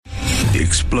The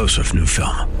explosive new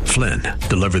film, Flynn,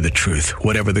 deliver the truth,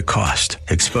 whatever the cost,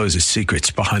 exposes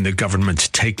secrets behind the government's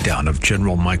takedown of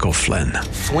General Michael Flynn.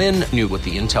 Flynn knew what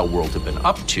the intel world had been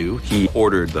up to. He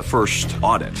ordered the first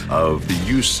audit of the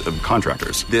use of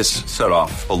contractors. This set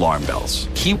off alarm bells.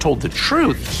 He told the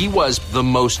truth. He was the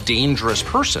most dangerous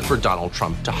person for Donald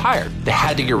Trump to hire. They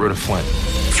had to get rid of Flynn.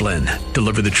 Flynn,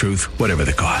 deliver the truth, whatever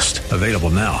the cost. Available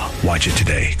now. Watch it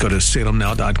today. Go to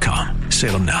salemnow.com.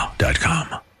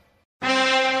 salemnow.com.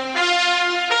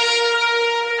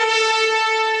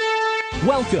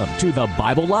 Welcome to the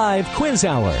Bible Live Quiz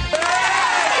Hour.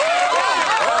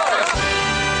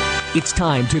 It's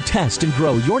time to test and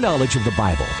grow your knowledge of the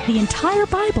Bible. The entire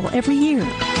Bible every year.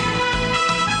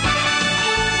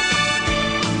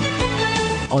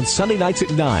 On Sunday nights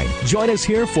at 9, join us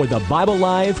here for the Bible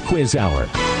Live Quiz Hour.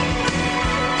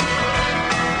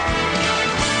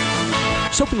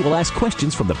 Soapy will ask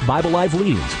questions from the Bible Live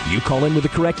leaders. You call in with the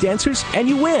correct answers, and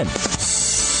you win.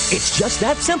 It's just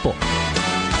that simple.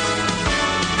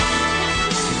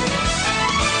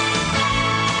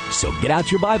 So get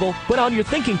out your Bible, put on your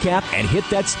thinking cap, and hit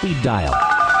that speed dial.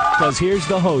 Because here's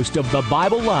the host of the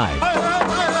Bible Live,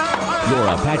 your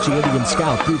Apache Indian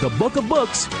scout through the Book of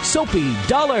Books, Soapy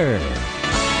Dollar. We're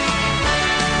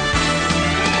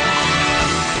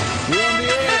on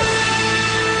the air.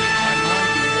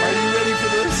 Are you ready for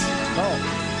this?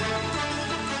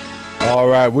 Oh. All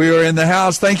right, we are in the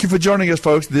house. Thank you for joining us,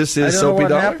 folks. This is Soapy Dollar. I don't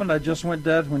know what happened. I just went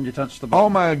dead when you touched the button. Oh,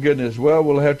 my goodness. Well,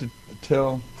 we'll have to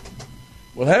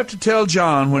tell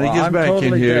John when he gets back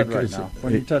in here. I'm totally dead right now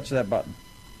when you touch that button.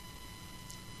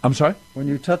 I'm sorry? When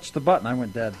you touched the button, I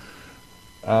went dead.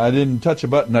 I didn't touch a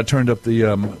button. I turned up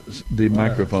the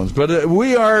microphones. But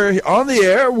we are on the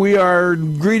air. We are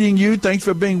greeting you. Thanks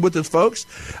for being with us, folks.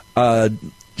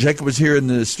 Jacob is here in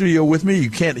the studio with me. You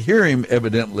can't hear him,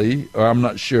 evidently, or I'm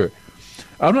not sure.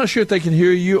 I'm not sure if they can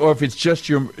hear you or if it's just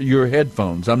your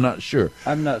headphones. I'm not sure.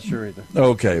 I'm not sure either.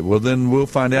 Okay, well then we'll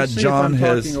find out. See John if I'm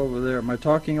has. Talking over there. Am I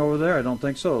talking over there? I don't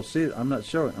think so. See, I'm not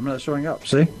showing up.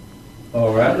 See?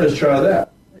 All right, let's try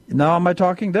that. Now am I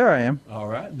talking? There I am. All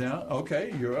right, now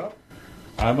okay, you're up.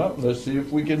 I'm up. Let's see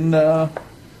if we can. I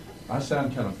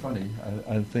sound kind of funny.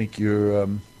 I think you're.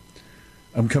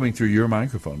 I'm coming through your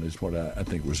microphone is what I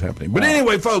think was happening. But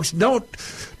anyway, folks, don't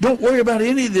worry about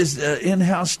any of this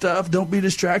in-house stuff. Don't be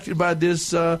distracted by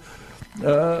this us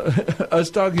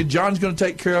talking. John's going to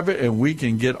take care of it, and we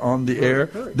can get on the air.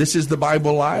 This is the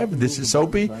Bible Live. This is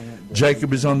Soapy.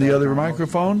 Jacob is on the other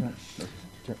microphone.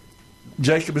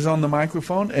 Jacob is on the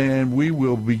microphone, and we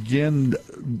will begin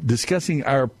discussing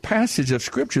our passage of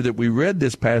Scripture that we read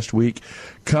this past week.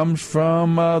 Comes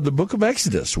from the book of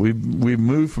Exodus. We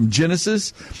moved from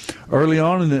Genesis early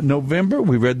on in November.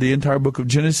 We read the entire book of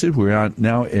Genesis. We're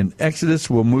now in Exodus.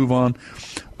 We'll move on.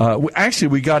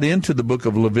 We got into the book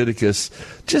of Leviticus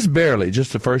just barely,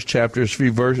 just the first chapters,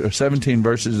 17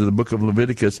 verses of the book of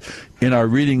Leviticus in our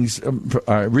reading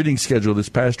schedule this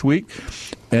past week.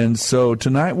 And so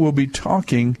tonight we'll be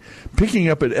picking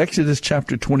up at Exodus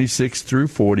chapter 26 through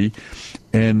 40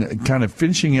 and kind of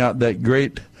finishing out that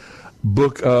great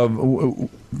book of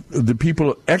the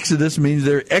people. Exodus means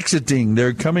they're exiting.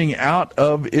 They're coming out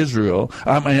of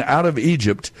out of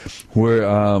Egypt,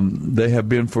 where they have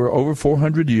been for over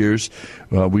 400 years.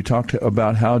 We talked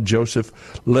about how Joseph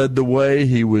led the way.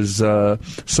 He was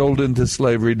sold into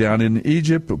slavery down in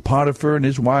Egypt. Potiphar and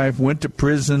his wife went to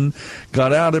prison,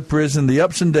 got out of prison, the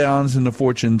ups and downs and the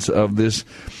fortunes of this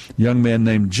young man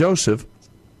named Joseph.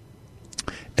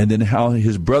 And then how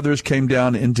his brothers came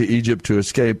down into Egypt to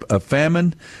escape a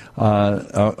famine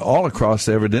all across,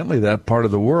 evidently, that part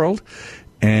of the world.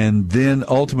 And then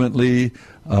ultimately,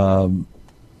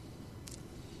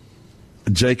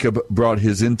 Jacob brought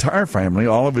his entire family,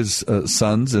 all of his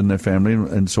sons and their family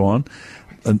and so on,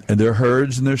 and their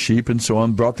herds and their sheep and so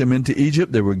on, brought them into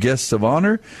Egypt. They were guests of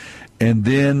honor. And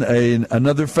then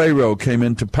another Pharaoh came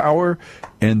into power,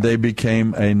 and they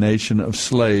became a nation of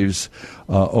slaves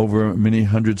over many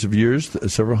hundreds of years,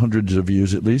 several hundreds of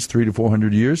years at least, 300 to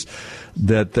 400 years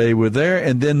that they were there.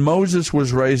 And then Moses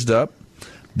was raised up,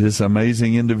 this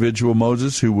amazing individual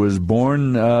Moses, who was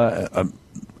born a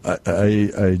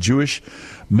Jewish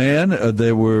man.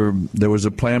 There was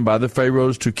a plan by the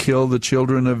pharaohs to kill the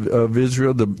children of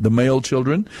Israel, the male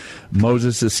children.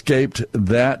 Moses escaped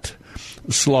that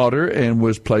slaughter and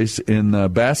was placed in a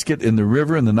basket in the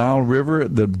river, in the Nile River.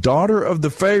 The daughter of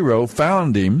the Pharaoh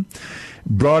found him,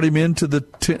 brought him into the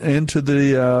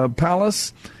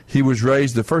palace. He was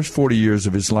raised the first 40 years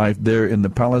of his life there in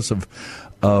the palace of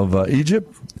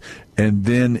Egypt. And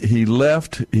then he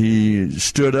left. He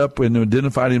stood up and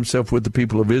identified himself with the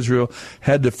people of Israel,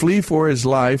 had to flee for his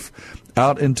life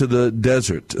out into the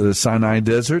desert, the Sinai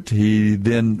desert. He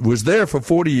then was there for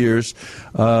 40 years,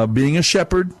 being a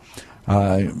shepherd,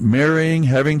 marrying,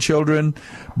 having children,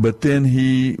 but then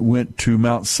he went to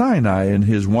Mount Sinai in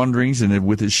his wanderings, and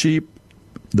with his sheep,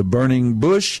 the burning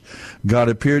bush, God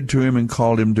appeared to him and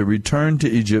called him to return to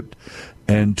Egypt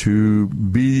and to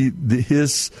be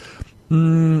his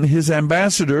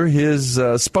ambassador, his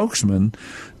spokesman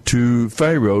to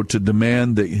Pharaoh to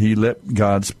demand that he let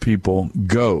God's people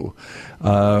go.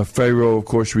 Pharaoh, of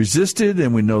course, resisted,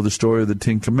 and we know the story of the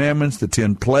 10 Commandments, the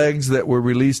 10 plagues that were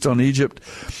released on Egypt.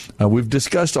 We've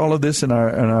discussed all of this in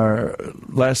our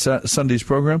last Sunday's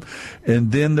program,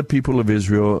 and then the people of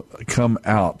Israel come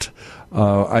out.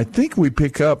 I think we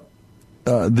pick up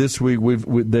this week.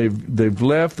 They've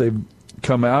left. They've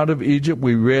come out of Egypt.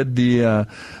 We read the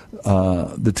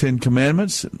 10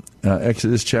 Commandments,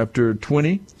 Exodus chapter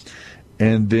 20,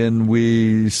 and then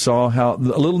we saw how a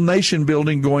little nation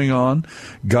building going on.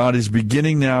 God is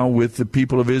beginning now with the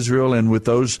people of Israel and with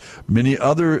those many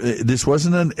other. This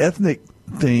wasn't an ethnic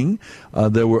thing.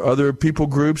 There were other people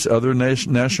groups, other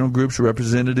national groups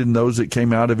represented in those that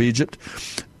came out of Egypt.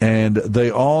 And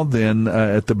they all then,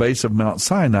 at the base of Mount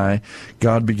Sinai,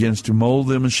 God begins to mold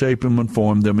them and shape them and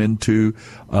form them into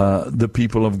the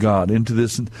people of God, into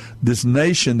this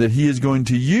nation that he is going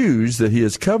to use, that he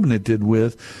has covenanted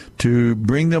with, to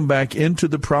bring them back into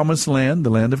the promised land, the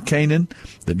land of Canaan,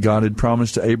 that God had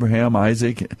promised to Abraham,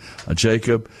 Isaac,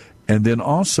 Jacob, and then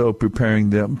also preparing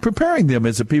them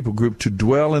as a people group to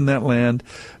dwell in that land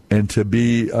and to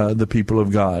be the people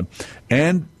of God.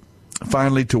 And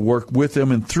finally, to work with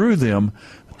them and through them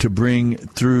to bring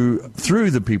through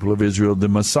the people of Israel the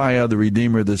Messiah, the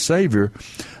Redeemer, the Savior,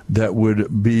 that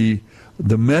would be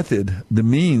the method, the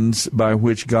means by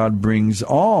which God brings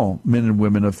all men and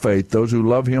women of faith, those who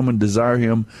love him and desire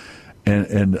him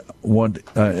and want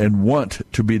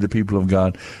to be the people of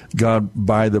God. God,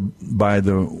 by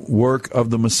the work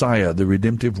of the Messiah, the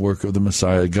redemptive work of the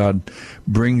Messiah, God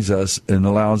brings us and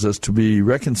allows us to be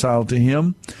reconciled to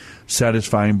him,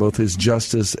 satisfying both his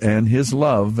justice and his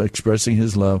love, expressing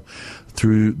his love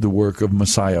through the work of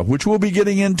Messiah, which we'll be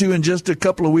getting into in just a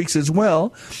couple of weeks as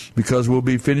well, because we'll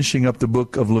be finishing up the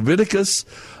book of Leviticus.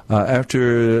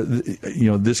 After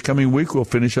this coming week, we'll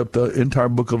finish up the entire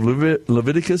book of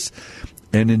Leviticus.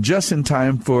 And in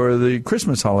time for the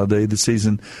Christmas holiday, the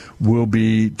season, we'll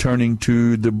be turning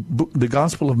to the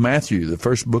Gospel of Matthew, the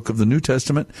first book of the New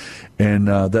Testament, and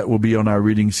that will be on our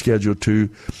reading schedule to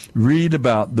read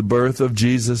about the birth of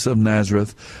Jesus of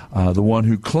Nazareth, the one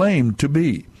who claimed to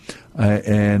be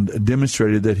and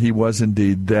demonstrated that he was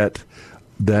indeed that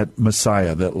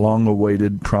Messiah, that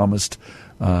long-awaited, promised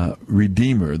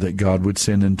Redeemer that God would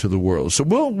send into the world. So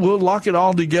we'll lock it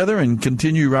all together and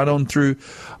continue right on through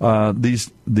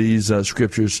these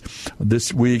scriptures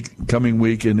this week, coming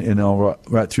week, and all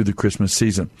right through the Christmas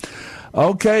season.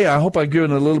 Okay, I hope I've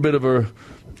given a little bit of a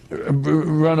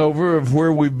run over of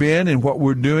where we've been and what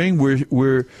we're doing.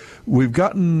 We've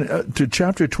gotten to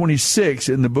chapter 26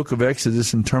 in the book of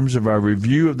Exodus in terms of our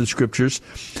review of the scriptures.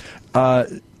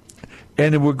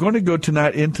 And we're going to go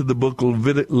tonight into the book of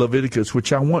Leviticus,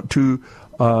 which I want to.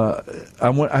 I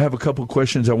have a couple of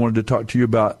questions I wanted to talk to you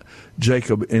about,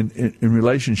 Jacob, in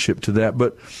relationship to that.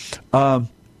 But why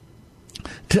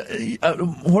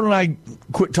don't I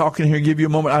quit talking here and give you a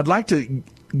moment? I'd like to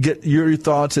get your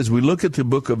thoughts as we look at the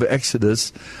book of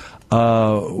Exodus.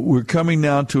 We're coming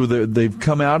now to they've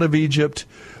come out of Egypt.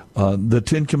 The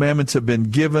 10 Commandments have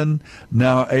been given.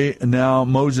 Now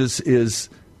Moses is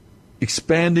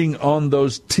expanding on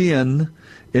those 10,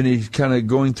 and he's kind of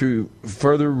going through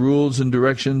further rules and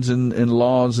directions and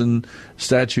laws and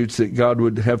statutes that God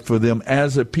would have for them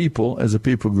as a people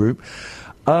group.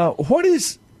 What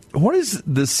is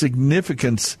the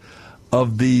significance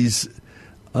of these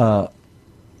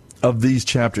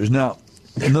chapters? Now,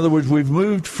 in other words, we've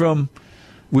moved from.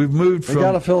 We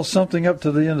got to fill something up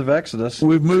to the end of Exodus.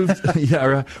 We've moved, yeah,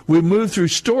 right. We've moved through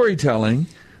storytelling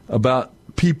about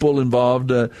people involved,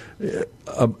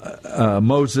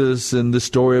 Moses and the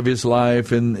story of his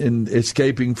life, and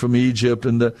escaping from Egypt,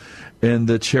 and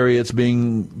the chariots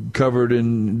being covered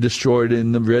and destroyed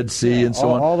in the Red Sea, and so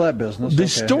on. All that business. The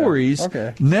stories. Yeah.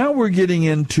 Okay. Now we're getting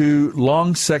into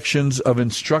long sections of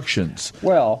instructions.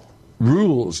 Well,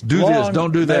 rules. Do this.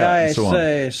 Don't do that. I and so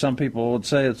say on. Some people would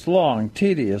say it's long,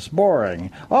 tedious,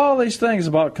 boring. All these things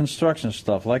about construction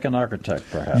stuff, like an architect,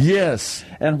 perhaps. Yes.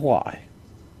 And why?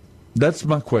 That's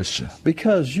my question.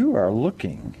 Because you are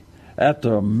looking at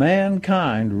the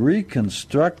mankind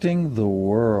reconstructing the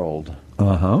world.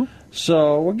 Uh-huh.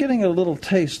 So we're getting a little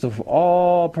taste of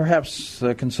all, perhaps,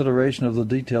 the consideration of the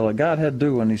detail that God had to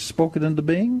do when He spoke it into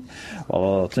being.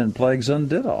 Well, 10 plagues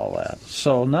undid all that.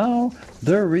 So now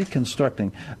they're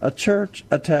reconstructing a church,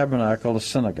 a tabernacle, a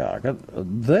synagogue.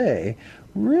 They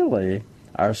really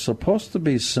are supposed to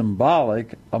be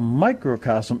symbolic, a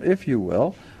microcosm, if you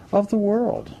will, of the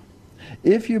world.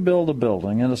 If you build a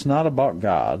building and it's not about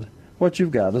God, what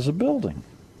you've got is a building.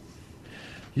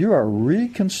 You are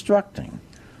reconstructing.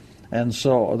 And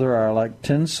so there are like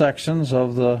 10 sections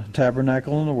of the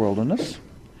tabernacle in the wilderness.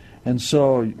 And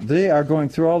so they are going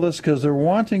through all this because they're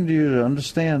wanting you to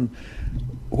understand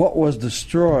what was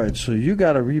destroyed. So you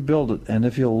got to rebuild it. And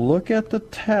if you look at the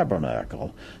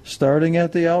tabernacle, starting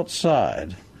at the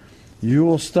outside, you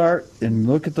will start and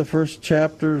look at the first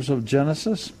chapters of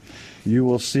Genesis. You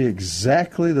will see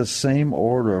exactly the same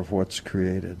order of what's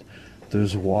created.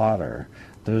 There's water.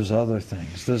 There's other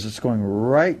things. It's going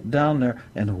right down there.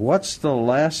 And what's the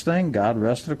last thing? God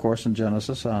rested, of course, in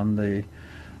Genesis on the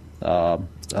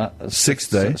sixth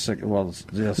day.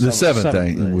 The seventh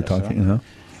day. We're talking.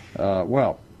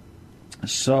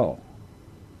 So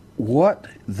what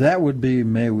that would be,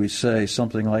 may we say,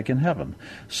 something like in heaven.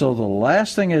 So the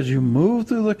last thing as you move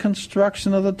through the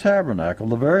construction of the tabernacle,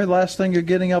 the very last thing you're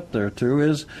getting up there to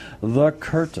is the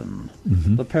curtain,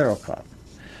 the paracot.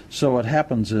 So what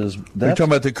happens is... Are you talking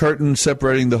about the curtain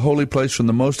separating the holy place from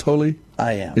the most holy?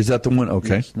 I am. Is that the one?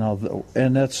 Okay. Yes. Now,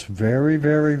 and that's very,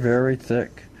 very, very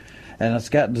thick. And it's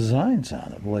got designs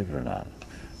on it, believe it or not.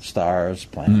 Stars,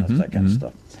 planets, that kind of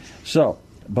stuff. So,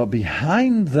 but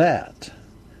behind that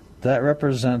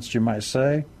represents, you might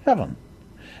say, heaven.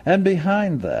 And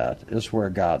behind that is where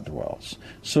God dwells.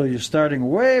 So you're starting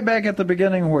way back at the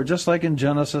beginning, where just like in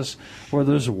Genesis, where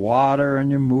there's water and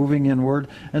you're moving inward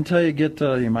until you get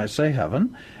to, you might say,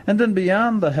 heaven. And then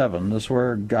beyond the heaven is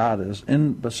where God is.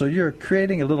 So you're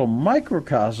creating a little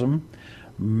microcosm,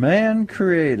 man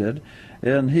created.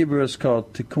 In Hebrew it's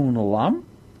called tikkun olam.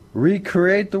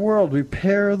 Recreate the world,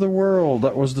 repair the world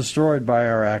that was destroyed by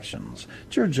our actions.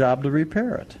 It's your job to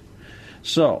repair it.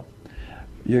 So,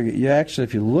 you actually,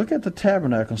 if you look at the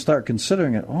tabernacle and start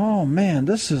considering it, oh man,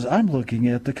 I'm looking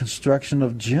at the construction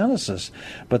of Genesis,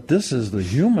 but this is the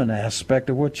human aspect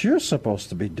of what you're supposed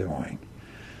to be doing.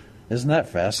 Isn't that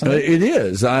fascinating? It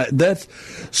is.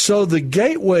 So the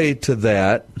gateway to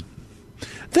that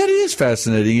is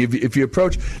fascinating. If you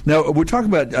approach now, we're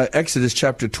talking about Exodus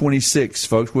chapter 26,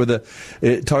 folks, where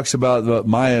it talks about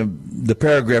the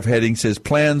paragraph heading says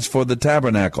plans for the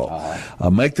tabernacle.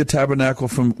 Make the tabernacle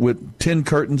with 10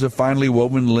 curtains of finely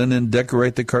woven linen.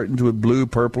 Decorate the curtains with blue,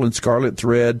 purple, and scarlet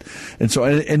thread, and so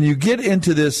and you get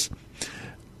into this.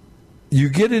 You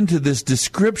get into this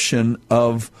description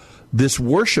of this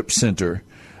worship center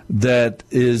that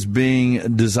is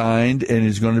being designed and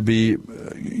is going to be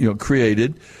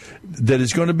created, that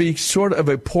is going to be sort of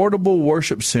a portable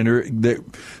worship center that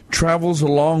travels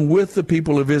along with the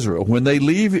people of Israel. When they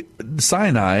leave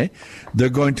Sinai, they're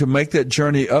going to make that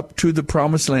journey up to the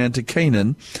promised land, to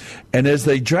Canaan, and as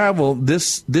they travel,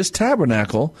 this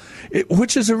tabernacle,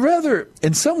 which is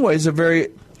in some ways at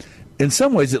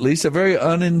least, a very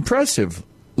unimpressive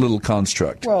little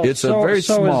construct. Well, it's very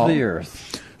small. Is the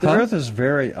earth. The earth is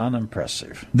very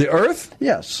unimpressive. The earth?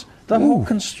 Yes. The whole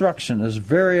construction is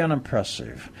very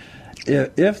unimpressive.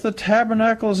 If the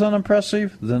tabernacle is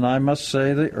unimpressive, then I must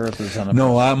say the earth is unimpressive.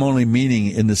 No, I'm only meaning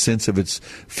in the sense of it's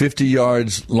 50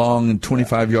 yards long and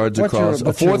 25 yards across,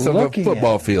 a fourth of a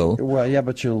football field. Well, yeah,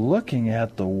 but you're looking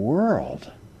at the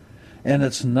world, and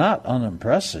it's not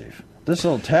unimpressive. This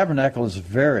little tabernacle is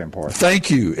very important.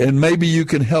 Thank you, and maybe you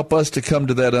can help us to come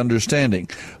to that understanding.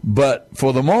 But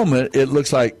for the moment, it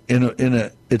looks like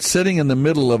it's sitting in the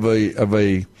middle of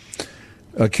a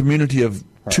community of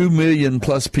 2 million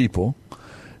plus people.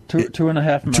 2.5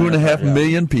 million. 2.5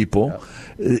 million people.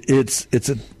 Yeah. It's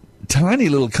a tiny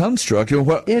little construct.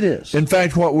 It is. In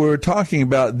fact, what we're talking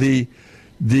about, the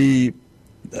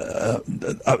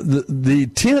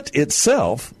tent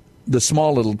itself. The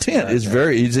small little tent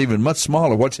is even much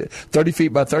smaller. What's it? 30 feet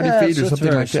by 30 feet or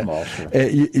something like that. Small, sure.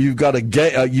 You've got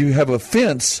you have a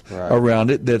fence around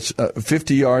it that's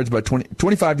 50 yards by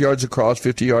 25 yards across,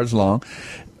 50 yards long,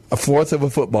 a fourth of a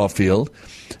football field.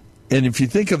 And if you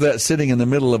think of that sitting in the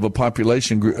middle of a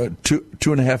population group,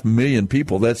 2.5 million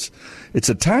people, it's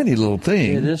a tiny little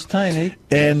thing. It is tiny.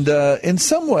 And in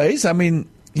some ways, I mean,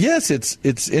 yes,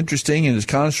 it's interesting in its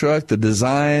construct, the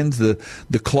designs, the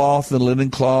cloth, the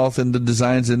linen cloth, and the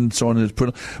designs and so on.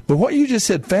 But what you just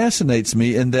said fascinates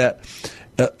me in that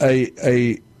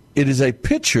it is a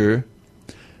picture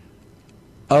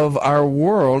of our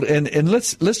world, and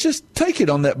let's just take it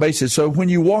on that basis. So when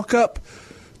you walk up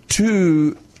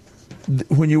to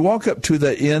when you walk up to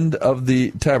the end of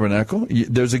the tabernacle,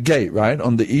 there's a gate, right?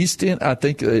 On the east end, I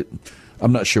think,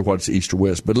 I'm not sure what's east or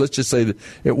west, but let's just say that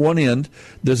at one end,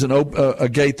 there's a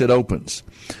gate that opens.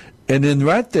 And then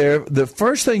right there, the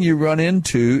first thing you run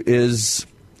into is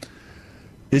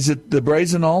it the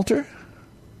brazen altar?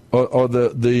 Or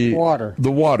the water.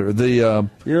 The water.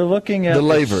 You're looking at the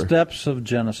laver. Steps of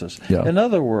Genesis. Yeah. In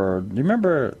other words, you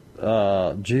remember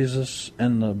Jesus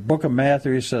in the book of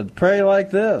Matthew, he said, pray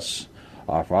like this,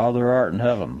 our Father who art in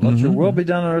heaven, let your will be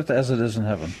done on earth as it is in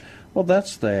heaven. Well,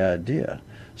 that's the idea.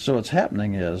 So what's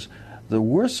happening is that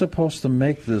we're supposed to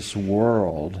make this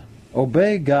world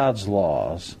obey God's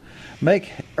laws,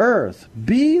 make earth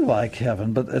be like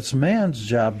heaven, but it's man's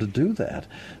job to do that.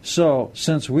 So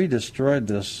since we destroyed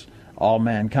this, all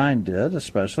mankind did,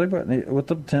 especially with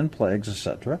the 10 plagues,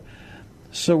 etc.,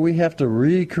 so we have to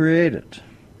recreate it.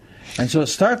 And so it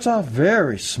starts off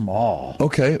very small.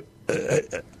 Okay.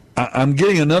 I'm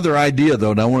getting another idea,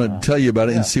 though, and I want to tell you about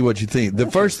it and see what you think. The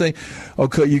first thing,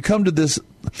 okay, you come to this,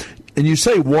 and you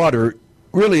say water.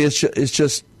 Really, it's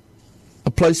just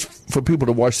a place for people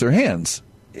to wash their hands.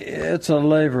 It's a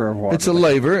laver of water. It's a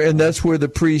laver, and that's where the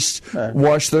priests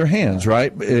wash their hands,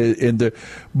 right?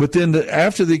 But then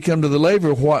after they come to the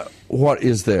laver, what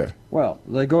is there? Well,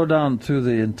 they go down through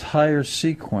the entire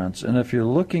sequence, and if you're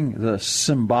looking the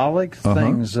symbolic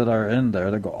things that are in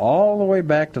there, they go all the way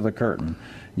back to the curtain.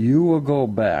 You will go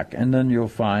back, and then you'll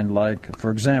find, like,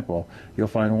 for example, you'll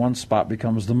find one spot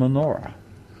becomes the menorah.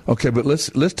 Okay, but let's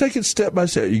take it step by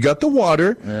step. You got the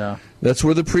water. Yeah. That's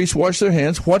where the priests wash their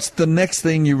hands. What's the next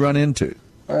thing you run into?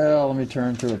 Well, let me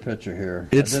turn to a picture here.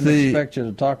 I didn't expect you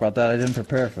to talk about that. I didn't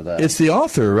prepare for that. It's the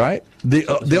altar, right?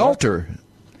 The altar.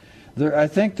 I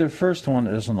think the first one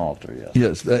is an altar, yes.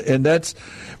 Yes, and that's,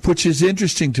 which is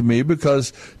interesting to me,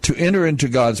 because to enter into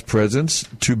God's presence,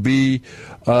 to be,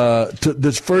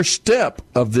 this first step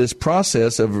of this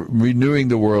process of renewing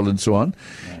the world and so on,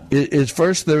 is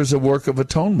first there's a work of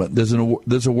atonement. There's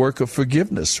a work of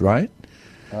forgiveness, right?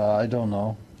 I don't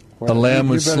know. A lamb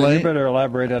was slain. You better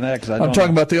elaborate on that, because I'm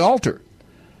talking about the altar.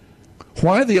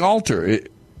 Why the altar?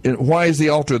 Why is the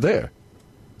altar there?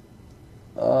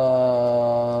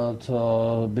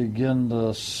 To begin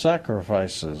the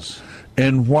sacrifices.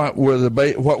 And what were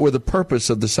the purpose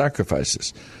of the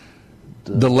sacrifices?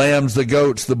 The lambs, the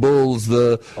goats, the bulls,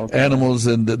 the animals,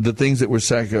 and the things that were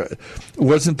sacrificed.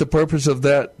 Wasn't the purpose of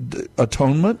that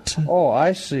atonement? Oh,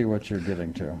 I see what you're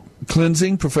getting to.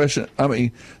 Cleansing, profession. I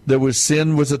mean,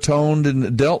 sin was atoned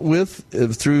and dealt with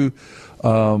through,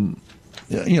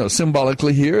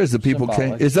 symbolically here as the people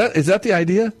came. Is that the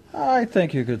idea? I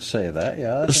think you could say that,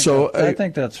 yeah. I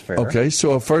think that's fair. Okay,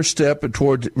 so a first step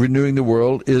toward renewing the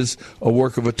world is a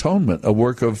work of atonement, a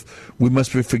work of we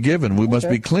must be forgiven, we must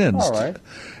be cleansed. All right.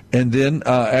 And then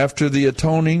after the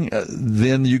atoning,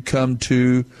 then you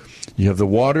have the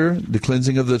water, the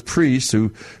cleansing of the priests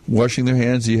who washing their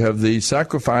hands. You have the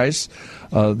sacrifice,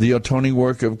 the atoning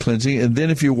work of cleansing, and then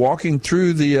if you're walking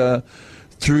through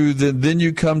then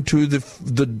you come to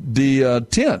the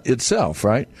tent itself,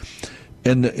 right?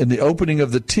 And in the opening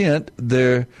of the tent,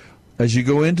 there, as you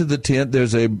go into the tent,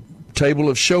 there's a table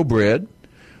of showbread,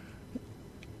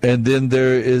 and then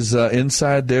there is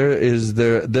inside that's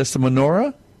the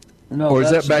menorah. No, or is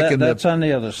that back that's on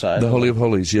the other side. The Holy of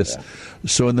Holies, yes. Yeah.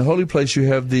 So in the holy place, you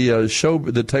have the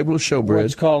table of showbread. Well,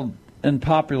 it's called, in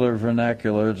popular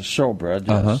vernacular, the showbread.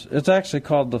 Yes, it's actually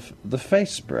called the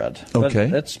face bread. Okay,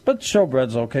 but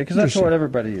showbread's okay because that's what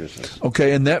everybody uses.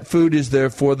 Okay, and that food is there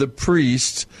for the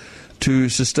priests to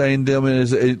sustain them as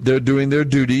they're doing their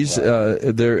duties. Right.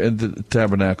 They're in the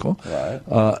tabernacle, right?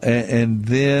 And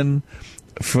then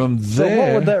from there, so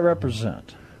what would that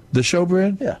represent? The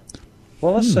showbread? Yeah.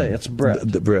 Well, let's say it's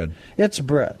bread. The bread. It's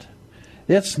bread.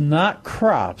 It's not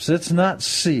crops. It's not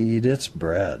seed. It's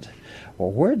bread.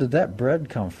 Well, where did that bread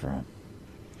come from?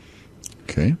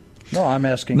 Okay. No, I'm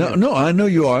asking you. No, I know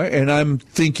you are, and I'm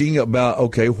thinking about,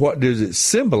 okay, what does it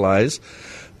symbolize?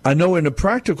 I know in a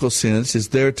practical sense it's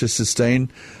there to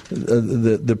sustain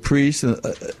the priest.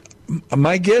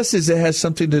 My guess is it has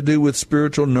something to do with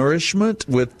spiritual nourishment,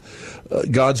 with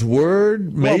God's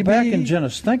Word, maybe. Well, back in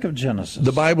Genesis, think of Genesis.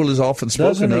 The Bible is often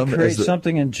spoken of. Doesn't it create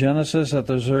something in Genesis that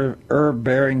there's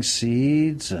herb-bearing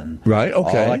seeds and right?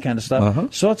 Okay. all that kind of stuff? Uh-huh.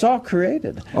 So it's all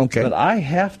created. Okay. But I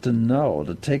have to know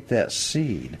to take that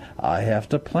seed. I have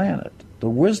to plant it. The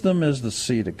wisdom is the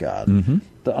seed of God. Mm-hmm.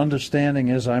 The understanding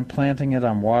is I'm planting it,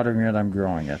 I'm watering it, I'm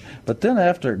growing it. But then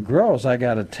after it grows, I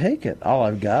got to take it. All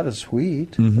I've got is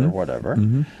wheat or whatever.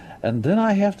 Mm-hmm. And then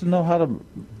I have to know how to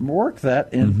work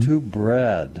that into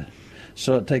bread.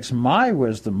 So it takes my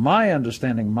wisdom, my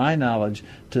understanding, my knowledge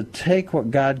to take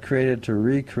what God created to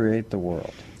recreate the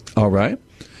world. All right.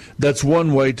 That's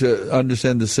one way to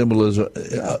understand the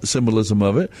symbolism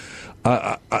of it.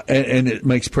 And it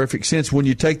makes perfect sense when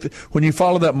you when you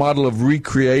follow that model of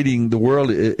recreating the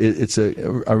world. It's a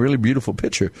really beautiful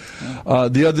picture.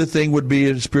 The other thing would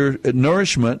be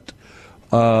nourishment.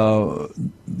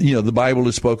 The Bible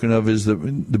is spoken of as the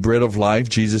bread of life.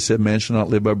 Jesus said, "Man shall not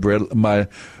live by bread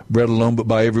alone, but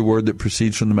by every word that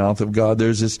proceeds from the mouth of God."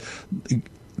 There's this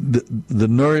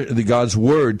the God's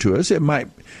word to us. It might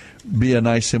be a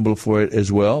nice symbol for it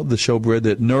as well. The showbread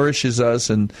that nourishes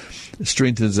us and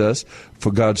strengthens us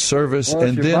for God's service. Well,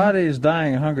 if your body is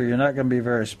dying of hunger, you're not going to be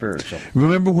very spiritual.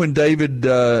 Remember when David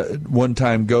one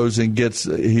time goes and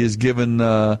he is given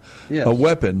a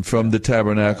weapon from the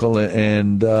tabernacle,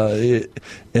 and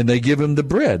they give him the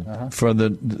bread from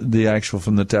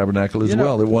the tabernacle as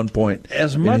well. At one point,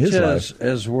 as much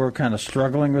as we're kind of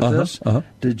struggling with this,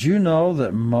 did you know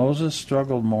that Moses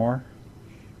struggled more?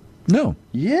 No.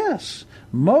 Yes.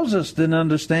 Moses didn't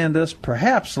understand this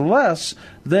perhaps less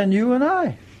than you and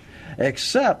I.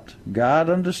 Except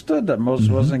God understood that Moses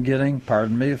wasn't getting,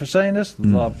 pardon me for saying this,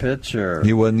 the picture.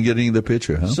 He wasn't getting the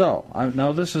picture, huh? So,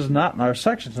 now this is not in our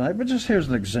section tonight, but just here's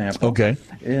an example. Okay.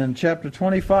 In chapter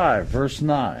 25, verse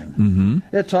 9,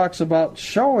 it talks about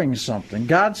showing something.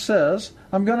 God says,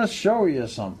 I'm going to show you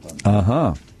something.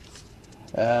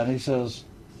 And he says,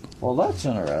 well, that's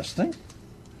interesting.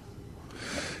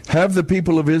 Have the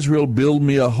people of Israel build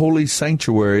me a holy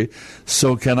sanctuary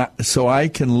so I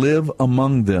can live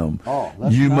among them.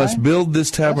 You must build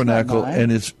this tabernacle,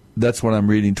 and that's what I'm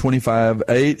reading.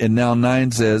 25:8, and now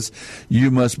 9 says,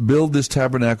 you must build this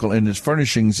tabernacle and its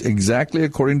furnishings exactly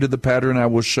according to the pattern I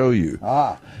will show you.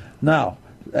 Now,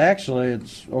 actually,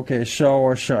 it's okay,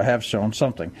 have shown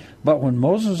something. But when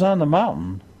Moses was on the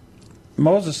mountain,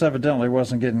 Moses evidently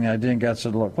wasn't getting the idea, and God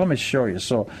said, look, let me show you.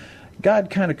 So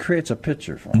God kind of creates a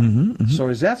picture for him.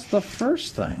 So that's the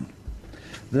first thing.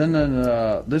 Then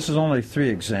this is only 3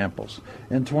 examples.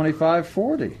 In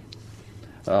 25:40,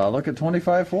 look at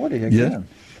 25:40 again.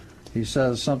 He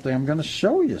says something, I'm going to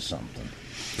show you something.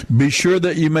 Be sure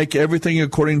that you make everything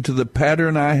according to the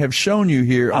pattern I have shown you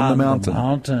here on the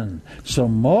mountain. So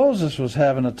Moses was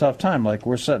having a tough time. Like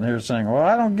we're sitting here saying, well,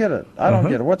 I don't get it. I don't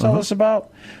get it. What's all this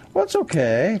about? Well, it's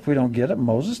okay if we don't get it.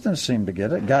 Moses didn't seem to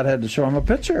get it. God had to show him a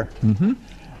picture.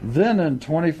 Then in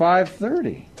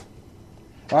 26:30.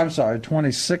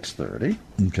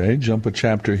 Okay, jump a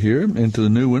chapter here into the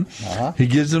new one. He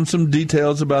gives them some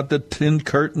details about the 10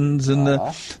 curtains and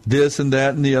the this and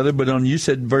that and the other. But you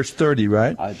said verse 30,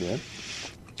 right? I did.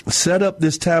 Set up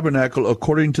this tabernacle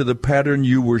according to the pattern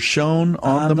you were shown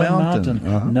on the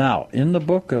mountain. Now, in the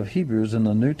book of Hebrews in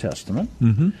the New Testament,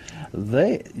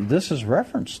 this is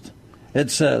referenced. It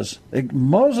says,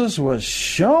 Moses was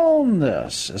shown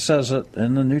this. It says it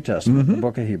in the New Testament, the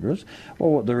book of Hebrews.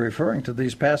 Well, they're referring to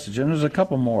these passages, and there's a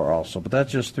couple more also, but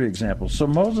that's just 3 examples. So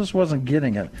Moses wasn't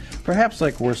getting it, perhaps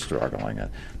like we're struggling it.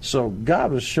 So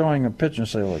God was showing a picture and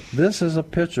saying, look, this is a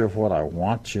picture of what I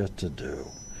want you to do.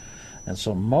 And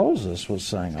so Moses was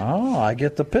saying, I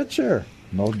get the picture.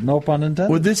 No pun intended.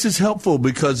 Well, this is helpful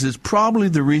because it's probably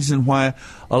the reason why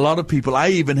a lot of people, I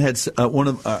even had one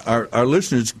of our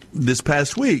listeners this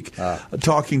past week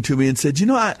talking to me and said,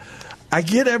 I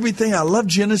get everything. I love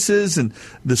Genesis and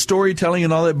the storytelling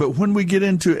and all that. But when we get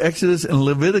into Exodus and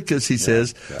Leviticus, he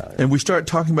says, and we start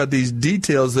talking about these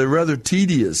details, they're rather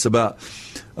tedious about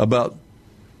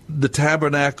the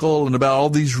tabernacle and about all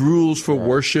these rules for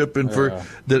worship and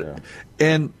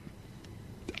and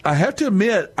I have to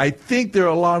admit, I think there are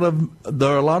a lot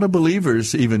of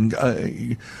believers,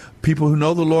 even people who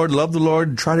know the Lord, love the Lord,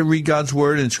 and try to read God's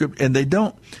Word and Script, and they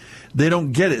don't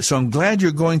get it. So I'm glad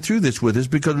you're going through this with us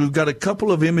because we've got a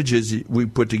couple of images we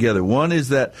put together. One is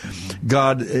that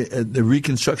God, the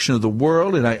reconstruction of the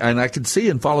world, and I can see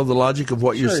and follow the logic of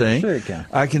what you're saying. Sure you can.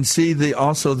 I can see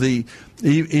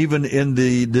even in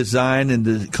the design and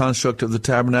the construct of the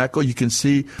tabernacle, you can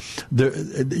see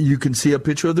a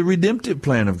picture of the redemptive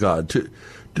plan of God to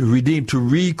redeem, to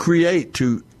recreate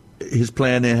to His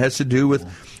plan. And it has to do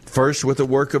with first with the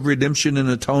work of redemption and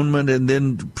atonement, and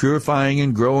then purifying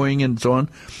and growing and so on.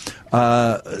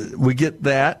 We get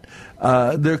that.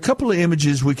 There are a couple of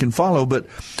images we can follow, but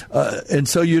and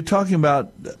so you're talking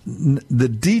about the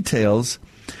details.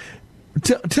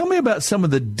 Tell me about some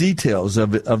of the details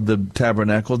of the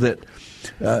tabernacle that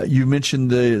you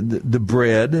mentioned. The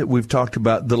bread. We've talked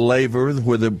about the laver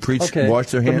where the priest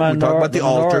washed their hands. We talked about the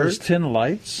altar. 10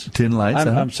 lights. 10 lights.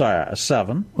 I'm sorry,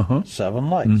 7. 7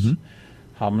 lights.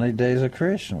 How many days of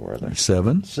creation were there?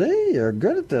 7. See, you're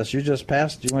good at this. You just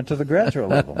passed. You went to the graduate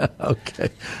level. Okay.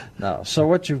 Now, so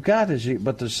what you've got is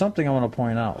but there's something I want to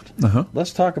point out. Uh-huh.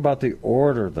 Let's talk about the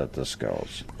order that this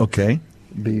goes. Okay.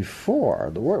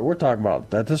 Before, we're talking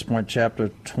about, at this point, chapter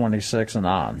 26 and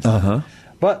on. Uh-huh.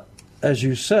 But, as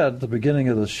you said at the beginning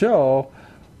of the show,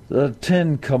 the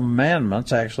 10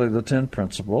 commandments, actually the 10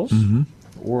 principles,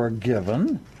 were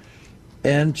given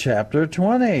in chapter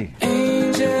 20.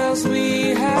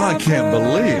 I can't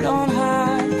believe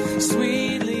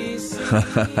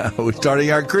we're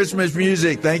starting our Christmas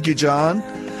music. Thank you, John.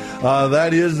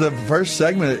 That is the first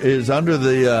segment is under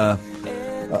the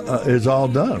is all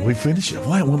done. We finished it.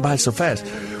 Why it went by so fast?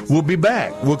 We'll be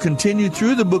back. We'll continue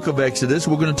through the book of Exodus.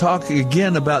 We're going to talk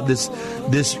again about this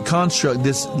construct,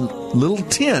 this little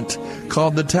tent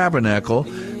called the tabernacle,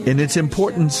 and its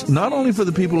importance not only for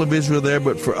the people of Israel there,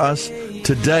 but for us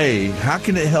today. How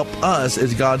can it help us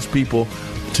as God's people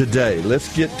today?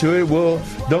 Let's get to it. Well,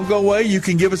 don't go away. You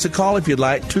can give us a call if you'd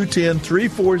like.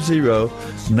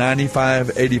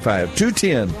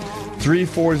 210-340-9585.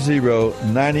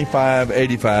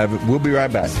 210-340-9585. We'll be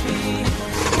right back.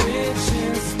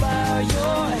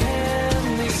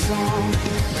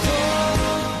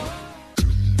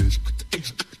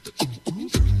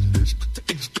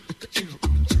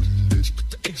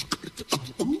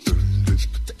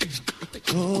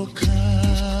 Oh,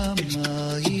 come,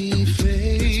 ye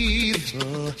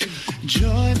faithful,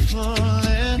 joyful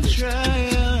and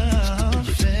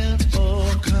triumphant.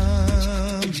 Oh,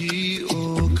 come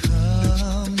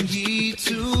ye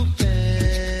to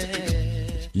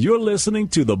bed. You're listening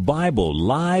to the Bible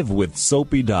Live with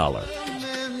Soapy Dollar.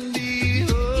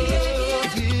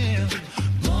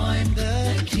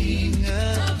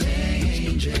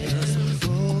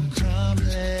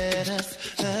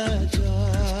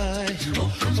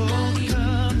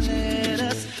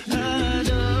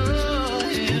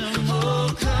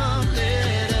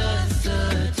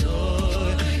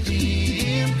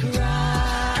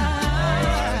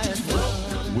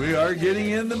 Getting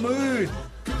in the mood.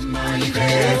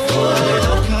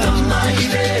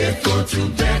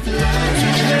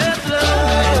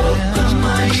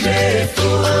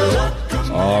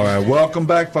 All right, welcome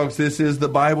back, folks. This is the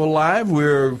Bible Live.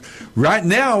 We're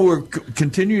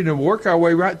continuing to work our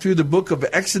way right through the book of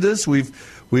Exodus.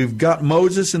 We've got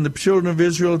Moses and the children of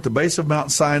Israel at the base of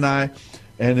Mount Sinai,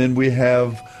 and then we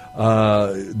have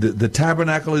the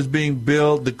tabernacle is being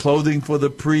built, the clothing for the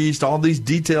priest, all these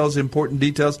details, important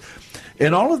details.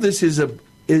 And all of this is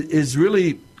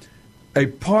really a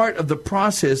part of the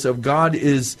process of God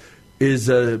is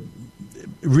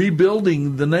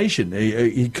rebuilding the nation.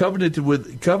 He covenanted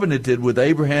with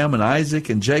Abraham and Isaac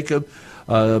and Jacob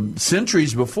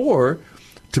centuries before.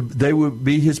 They would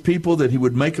be his people, that he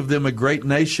would make of them a great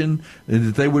nation, and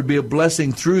that they would be a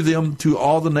blessing through them to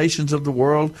all the nations of the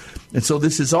world. And so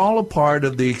this is all a part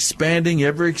of the expanding,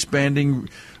 ever-expanding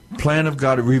plan of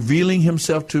God, revealing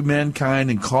himself to mankind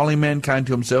and calling mankind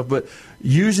to himself, but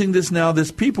using this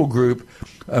people group,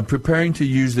 preparing to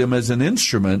use them as an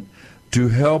instrument to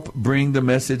help bring the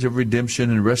message of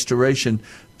redemption and restoration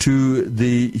to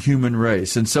the human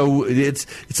race. And so it's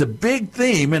a big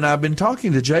theme, and I've been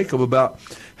talking to Jacob about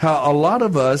how a lot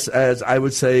of us, as I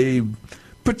would say,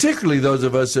 particularly those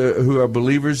of us who are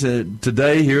believers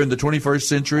today here in the 21st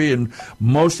century, and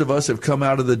most of us have come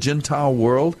out of the Gentile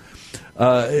world,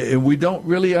 and we don't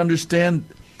really understand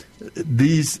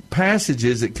these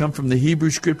passages that come from the Hebrew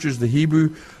Scriptures, the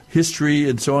Hebrew history,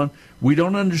 and so on. We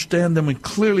don't understand them as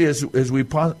clearly as we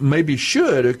maybe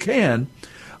should or can.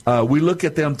 We look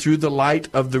at them through the light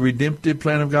of the redemptive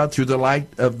plan of God, through the light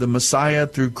of the Messiah,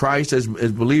 through Christ as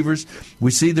believers.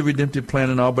 We see the redemptive plan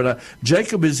and all, but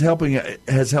Jacob has helped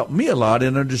me a lot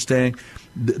in understanding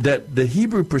that the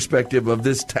Hebrew perspective of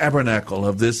this tabernacle,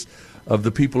 of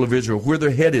the people of Israel, where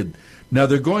they're headed. Now,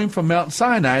 they're going from Mount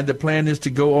Sinai. The plan is to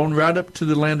go on right up to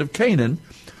the land of Canaan.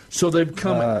 So they've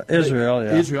come... Israel,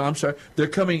 yeah. Israel, I'm sorry. They're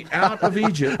coming out of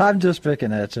Egypt. I'm just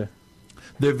picking at you.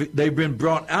 They've been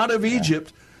brought out of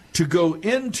Egypt to go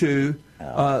into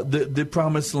the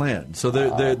promised land. So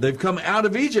they've come out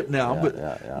of Egypt now, but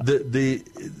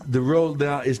the road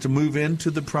now is to move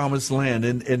into the promised land,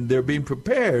 and they're being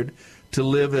prepared to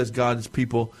live as God's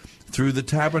people through the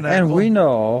tabernacle. And we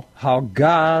know how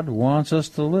God wants us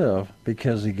to live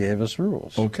because he gave us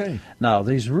rules. Okay. Now,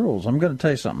 these rules, I'm going to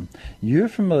tell you something. You're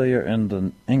familiar in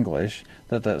the English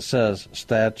that says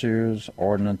statutes,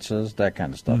 ordinances, that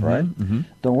kind of stuff, right? Mm-hmm.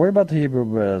 Don't worry about the Hebrew,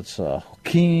 but it's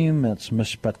hukim, it's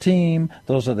mishpatim.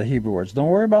 Those are the Hebrew words. Don't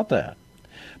worry about that.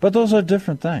 But those are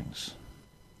different things.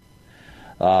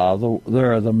 There are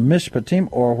the mishpatim,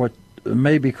 or what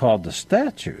may be called the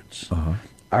statutes. Uh-huh.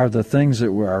 are the things that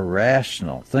are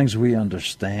rational, things we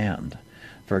understand.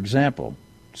 For example,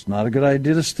 it's not a good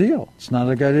idea to steal. It's not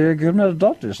a good idea to commit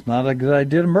adultery. It's not a good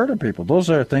idea to murder people. Those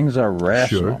are things that are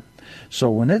rational. Sure. So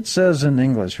when it says in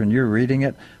English, when you're reading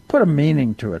it, put a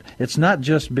meaning to it. It's not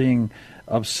just being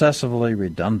obsessively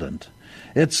redundant.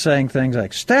 It's saying things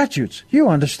like statutes. You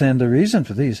understand the reason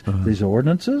for these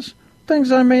ordinances?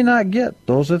 Things I may not get.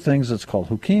 Those are things that's called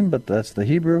hukim, but that's the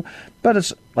Hebrew. But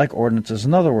it's like ordinances.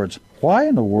 In other words, why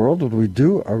in the world would we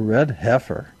do a red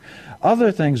heifer?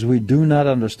 Other things we do not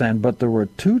understand, but there were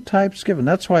two types given.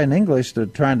 That's why in English they're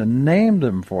trying to name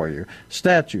them for you.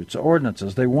 Statutes,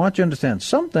 ordinances. They want you to understand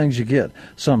some things you get,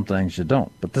 some things you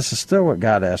don't. But this is still what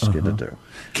God asks you to do.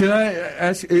 Can I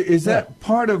ask, is that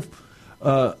part of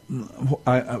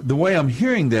the way I'm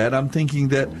hearing that? I'm thinking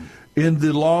that in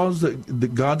the laws,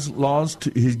 that God's laws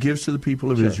He gives to the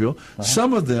people of Israel,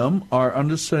 some of them are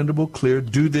understandable, clear.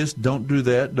 Do this, don't do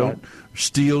that. Don't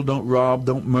steal, don't rob,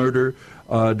 don't murder.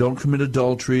 Don't commit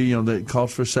adultery. That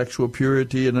calls for sexual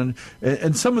purity,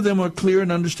 and some of them are clear and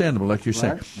understandable, like you're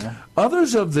saying. Yeah.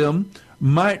 Others of them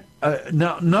might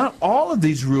now. Not all of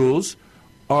these rules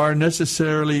are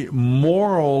necessarily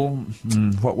moral.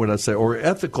 What would I say? Or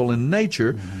ethical in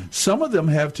nature. Some of them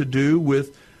have to do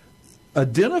with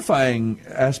identifying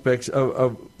aspects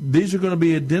of these are going to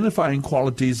be identifying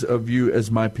qualities of you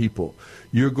as my people.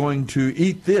 You're going to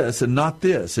eat this and not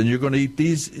this, and you're going to eat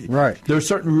these. Right. There are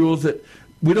certain rules that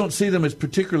we don't see them as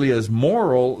particularly as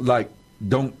moral, like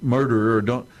don't murder or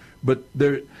don't. But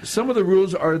some of the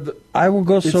rules are. I will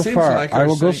go so far. Like I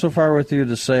will go so far with you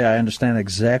to say I understand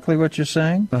exactly what you're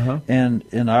saying, and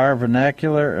in our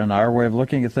vernacular and our way of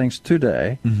looking at things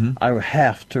today, I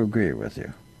have to agree with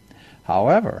you.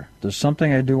 However, there's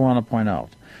something I do want to point out.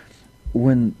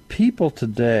 When people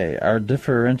today are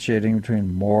differentiating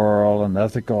between moral and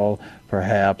ethical,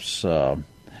 perhaps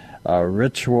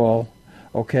ritual,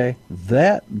 okay,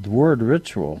 that word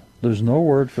ritual, there's no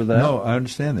word for that. No, I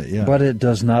understand that, yeah. But it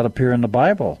does not appear in the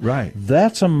Bible. Right.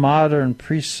 That's a modern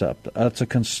precept. It's a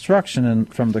construction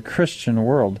from the Christian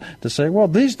world to say, well,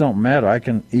 these don't matter. I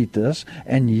can eat this.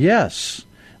 And yes,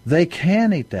 they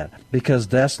can eat that because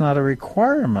that's not a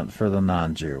requirement for the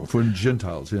non-Jew. For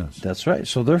Gentiles, yes. That's right.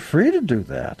 So they're free to do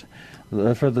that.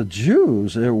 For the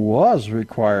Jews, it was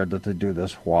required that they do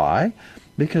this. Why?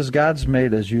 Because God's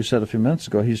made, as you said a few minutes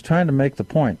ago, He's trying to make the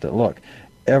point that, look,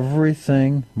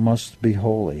 everything must be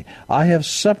holy. I have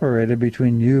separated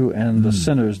between you and the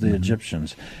sinners, the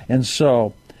Egyptians. And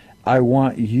so I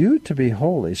want you to be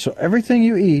holy. So everything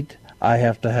you eat, I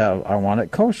want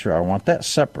it kosher. I want that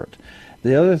separate.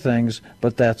 The other things,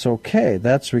 but that's okay.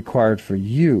 That's required for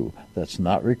you. That's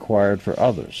not required for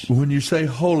others. When you say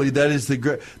holy, that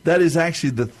is actually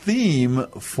the theme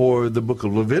for the book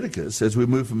of Leviticus. As we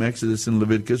move from Exodus and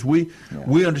Leviticus, we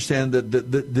understand that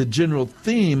the general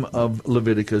theme of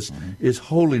Leviticus is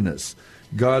holiness.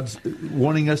 God's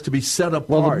wanting us to be set apart.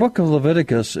 Well, the book of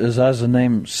Leviticus is, as the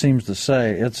name seems to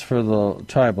say, it's for the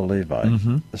tribe of Levi.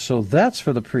 So that's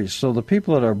for the priests. So the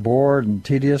people that are bored and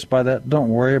tedious by that, don't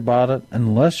worry about it.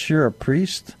 Unless you're a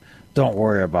priest, don't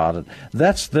worry about it.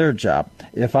 That's their job.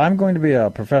 If I'm going to be a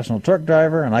professional truck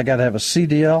driver and I got to have a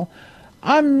CDL,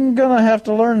 I'm going to have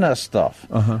to learn that stuff.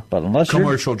 But unless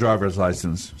Commercial driver's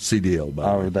license,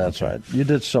 CDL. That's right. You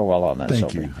did so well on that.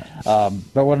 Thank Soapy. you.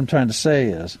 But what I'm trying to say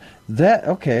is that,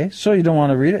 okay, so you don't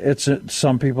want to read it.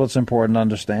 Some people it's important to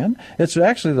understand. It's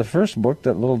actually the first book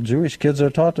that little Jewish kids are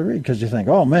taught to read because you think,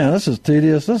 oh, man, this is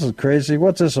tedious. This is crazy.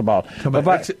 What's this about?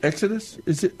 Exodus?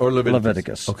 Is it? Or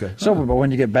Leviticus? Leviticus. Okay. So, but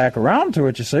when you get back around to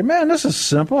it, you say, man, this is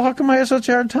simple. How come I have such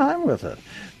a hard time with it?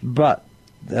 But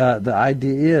the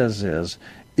idea is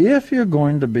if you're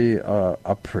going to be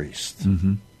a priest,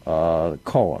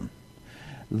 Cohen,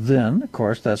 then, of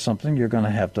course, that's something you're going to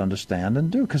have to understand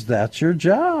and do because that's your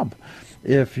job.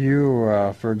 If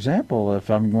you, for example,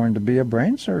 if I'm going to be a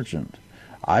brain surgeon,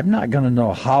 I'm not going to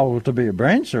know how to be a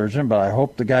brain surgeon, but I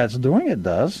hope the guy that's doing it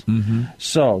does.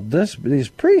 So these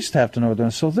priests have to know what they're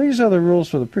doing. So these are the rules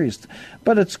for the priest.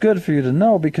 But it's good for you to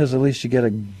know because at least you get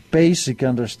a basic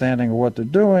understanding of what they're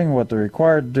doing, what they're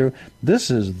required to do. This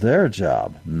is their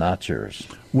job, not yours.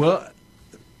 Well,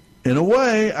 in a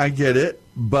way, I get it.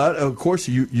 But, of course,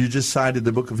 you just cited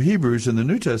the book of Hebrews in the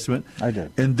New Testament. I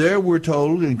did. And there we're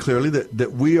told, and clearly,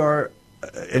 that we are,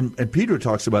 and Peter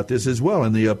talks about this as well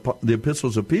in the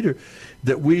epistles of Peter,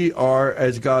 that we are,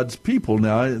 as God's people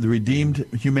now, the redeemed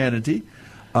humanity.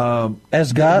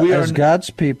 As God's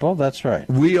people, that's right.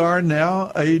 We are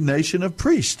now a nation of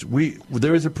priests.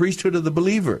 There is a priesthood of the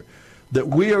believer. that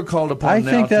we are called upon I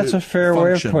now think that's to a fair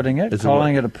way of function putting it, as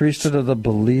calling it a priesthood of the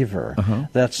believer.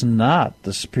 That's not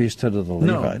the priesthood of the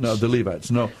Levites. No, the Levites,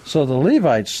 no. So the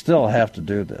Levites still have to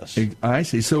do this. I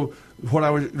see. So what I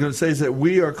was going to say is that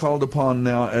we are called upon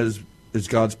now as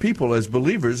God's people, as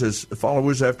believers, as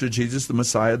followers after Jesus the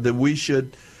Messiah, that we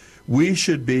should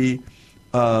be,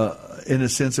 in a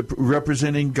sense, of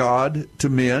representing God to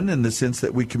men, in the sense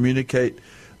that we communicate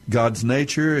God's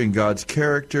nature and God's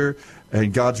character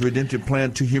and God's redemptive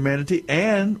plan to humanity,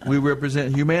 and we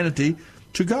represent humanity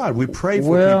to God. We pray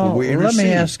for people. We intercede. Let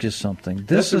me ask you something.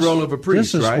 That's the role of a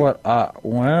priest, this is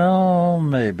right?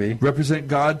 Maybe. Represent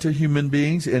God to human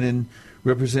beings and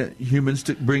represent humans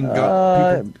to bring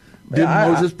God people. Did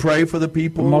Moses pray for the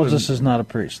people? Moses is not a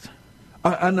priest.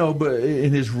 I know, but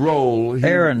in his role,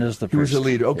 Aaron is the priest. He was a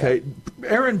leader. Okay, yeah.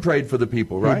 Aaron prayed for the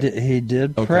people, right? He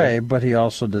did pray, but he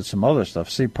also did some other stuff.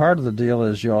 See, part of the deal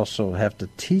is you also have to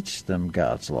teach them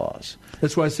God's laws.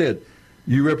 That's why I said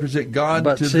you represent God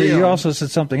but to see, them. You also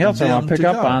said something else I want to pick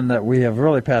up on that we have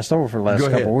really passed over for the last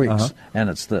couple of weeks, and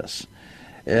it's this.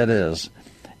 It is,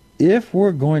 if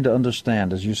we're going to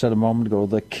understand, as you said a moment ago,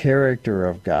 the character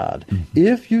of God,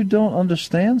 if you don't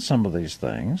understand some of these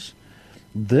things,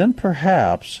 then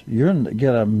perhaps you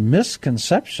get a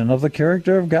misconception of the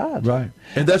character of God. Right.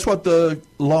 And that's what the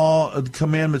law, the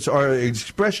commandments are, an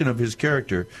expression of his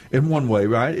character in one way,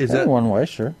 right? Is that one way,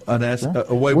 sure.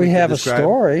 A way we have describe? A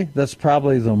story that's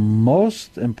probably the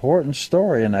most important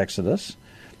story in Exodus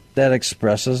that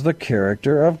expresses the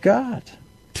character of God.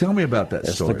 Tell me about that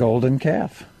story. It's the golden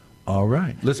calf. All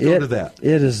right. Let's go to that.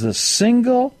 It is the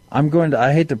single,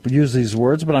 I hate to use these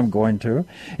words, but I'm going to.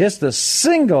 It's the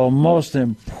single most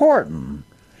important,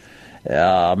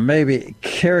 maybe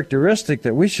characteristic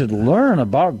that we should learn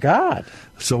about God.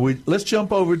 So let's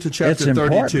jump over to chapter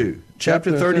 32.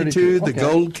 Chapter 32, the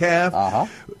gold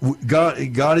calf.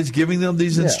 God is giving them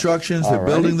these instructions. They're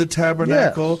building the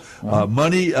tabernacle. Yes.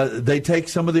 Money, they take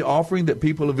some of the offering that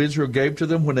people of Israel gave to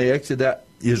them when they exited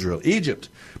Egypt.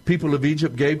 People of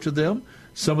Egypt gave to them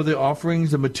some of the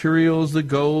offerings, the materials, the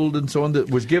gold, and so on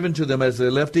that was given to them as they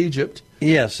left Egypt.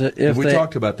 Yes, we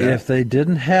talked about that. If they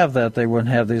didn't have that, they wouldn't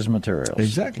have these materials.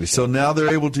 Exactly. So now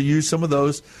they're able to use some of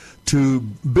those to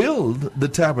build the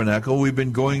tabernacle. We've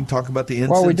been talking about the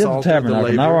incense altar. Well, we did the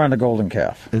tabernacle. Now we're on the golden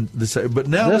calf. But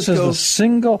now this is the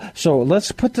single. So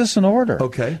let's put this in order.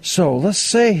 Okay. So let's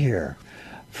say here.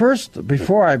 First,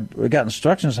 before I got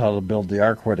instructions how to build the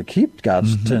ark, where to keep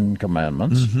God's 10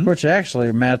 commandments, which actually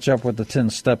match up with the 10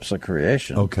 steps of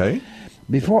creation. Okay.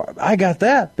 Before I got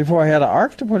that, before I had an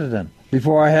ark to put it in,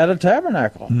 before I had a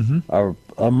tabernacle,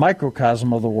 a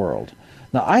microcosm of the world.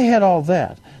 Now, I had all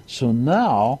that. So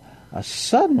now,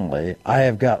 suddenly, I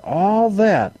have got all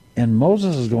that, and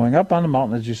Moses is going up on the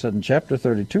mountain, as you said in chapter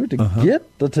 32, to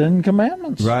get the 10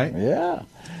 commandments. Right. Yeah.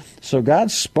 So God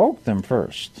spoke them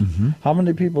first. How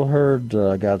many people heard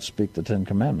God speak the 10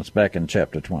 commandments back in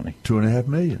chapter 20? 2.5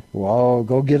 million. Well,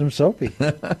 go get them, Soapy.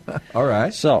 All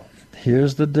right. So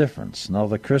here's the difference. Now,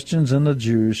 the Christians and the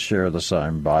Jews share the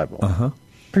same Bible,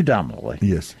 predominantly.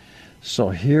 Yes. So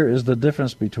here is the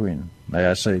difference between, may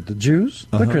I say, the Jews,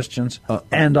 the Christians,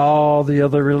 and all the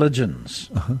other religions.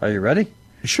 Are you ready?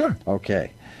 Sure.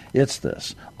 Okay. It's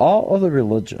this. All other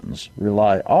religions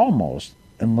rely almost,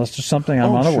 unless there's something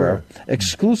I'm unaware of,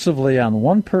 exclusively on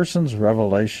one person's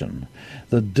revelation.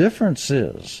 The difference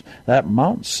is that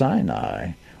Mount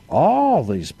Sinai, all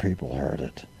these people heard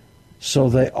it. So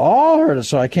they all heard it.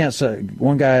 So I can't say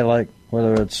one guy, like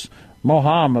whether it's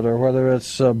Mohammed or whether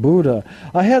it's Buddha,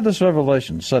 I had this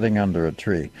revelation sitting under a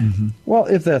tree. Well,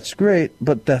 if that's great,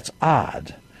 but that's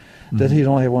odd that he'd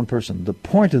only have one person. The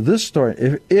point of this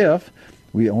story, if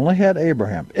we only had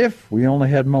Abraham, if we only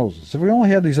had Moses, if we only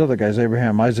had these other guys,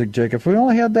 Abraham, Isaac, Jacob, if we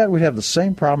only had that, we'd have the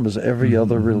same problem as every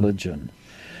other religion.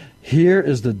 Here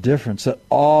is the difference that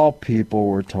all people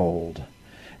were told.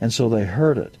 And so they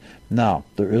heard it. Now,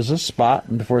 there is a spot,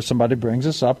 and before somebody brings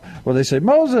us up, where they say,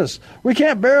 Moses, we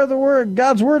can't bear the word,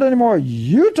 God's word anymore.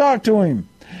 You talk to him.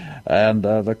 And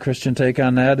the Christian take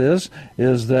on that is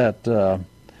that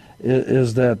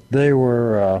they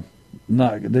were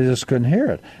they just couldn't hear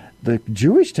it. The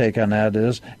Jewish take on that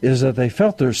is that they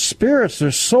felt their spirits,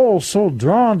 their souls so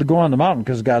drawn to go on the mountain,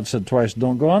 because God said twice,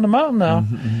 don't go on the mountain now.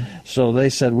 So they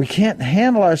said, we can't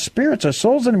handle our spirits, our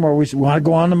souls anymore. We want to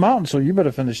go on the mountain, so you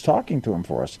better finish talking to him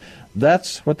for us.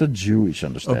 That's what the Jewish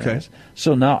understanding is.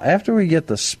 So now, after we get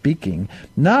the speaking,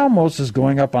 now Moses is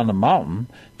going up on the mountain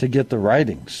to get the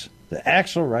writings, the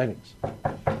actual writings.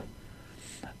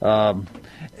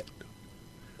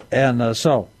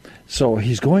 So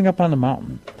he's going up on the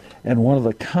mountain. And one of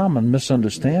the common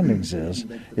misunderstandings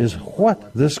is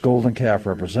what this golden calf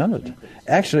represented.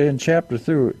 Actually, in chapter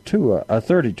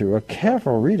 32, a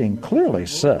careful reading clearly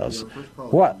says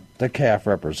what the calf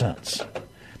represents.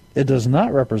 It does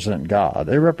not represent God.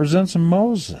 It represents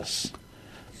Moses.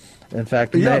 In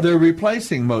fact, they're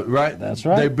replacing Moses, right? That's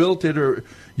right. They built it, or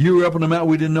you were up on the mountain.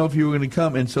 We didn't know if you were going to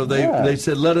come, and so they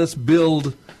said, "Let us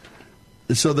build."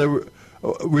 So they were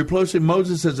replacing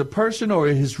Moses as a person, or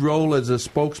his role as a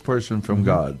spokesperson from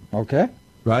God. Okay.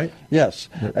 Right? Yes.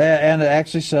 And it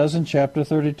actually says in chapter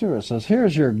 32, it says,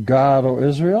 "Here's your God, O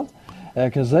Israel,"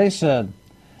 because they said,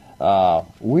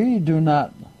 "We do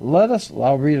not let us."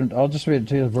 I'll just read it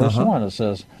to you. Verse 1. It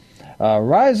says,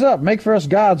 "Rise up, make for us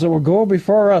gods that will go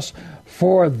before us.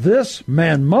 For this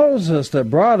man Moses that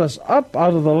brought us up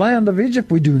out of the land of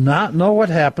Egypt, we do not know what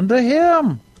happened to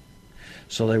him."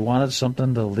 So they wanted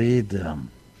something to lead them.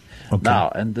 Okay.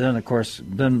 Now, and then, of course,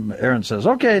 then Aaron says,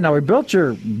 "Okay, now we built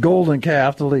your golden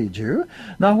calf to lead you.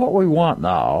 Now what we want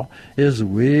now is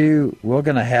we're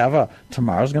going to have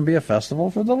tomorrow's going to be a festival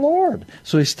for the Lord."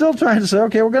 So he's still trying to say,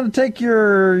 okay, we're going to take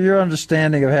your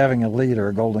understanding of having a leader,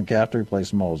 a golden calf, to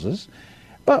replace Moses.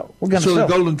 But we're going to So the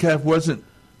golden calf wasn't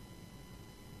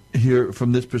here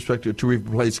from this perspective to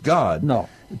replace God. No.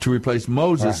 To replace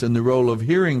Moses in the role of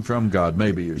hearing from God,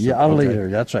 maybe. Or yeah, a leader,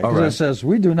 that's right. Because it says,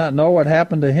 we do not know what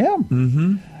happened to him.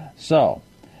 Mm-hmm. So,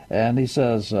 and he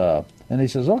says,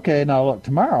 okay, now look,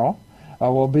 tomorrow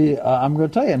will be, I'm going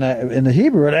to tell you, in the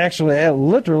Hebrew, it actually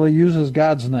literally uses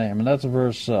God's name, and that's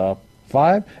verse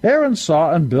 5. Aaron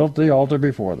saw and built the altar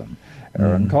before them.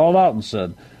 Aaron called out and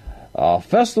said,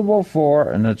 festival for,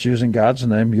 and it's using God's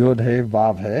name, Yud-He,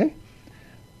 Vav-He,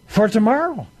 for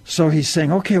tomorrow. So he's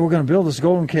saying, okay, we're going to build this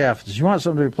golden calf. Do you want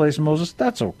something to replace Moses?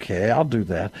 That's okay, I'll do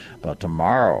that. But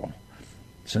tomorrow,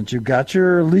 since you've got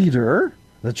your leader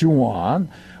that you want,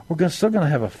 we're still going to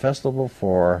have a festival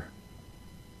for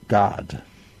God.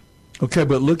 Okay,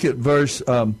 but look at verse...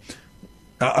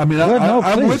 I'm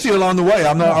please. with you along the way.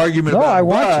 I'm not arguing about it. I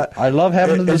want you. I love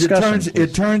having the discussion.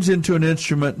 It turns into an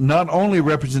instrument, not only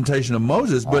representation of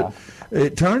Moses, but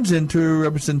it turns into a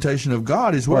representation of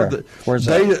God as well. Where's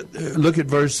that? Look at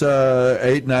verse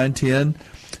 8, 9, 10.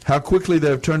 How quickly they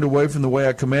have turned away from the way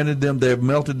I commanded them. They have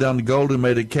melted down the gold and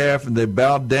made a calf, and they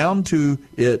bowed down to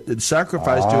it and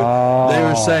sacrificed to it. They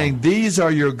were saying, "These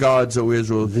are your gods, O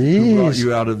Israel, who brought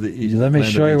you out of the Egypt." Let me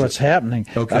show you what's happening.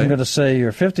 Okay. I'm going to say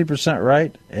you're 50%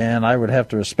 right, and I would have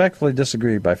to respectfully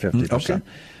disagree by 50%. Okay.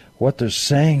 What they're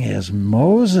saying is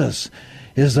Moses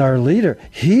is our leader.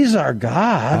 He's our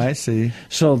God. I see.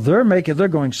 So they're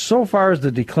going so far as to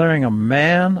declaring a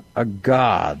man a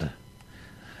god.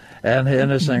 And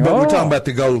they're saying, but we're talking about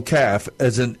the golden calf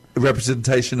as a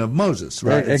representation of Moses,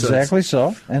 right? Exactly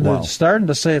so. And they're starting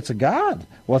to say it's a god.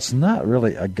 Well, it's not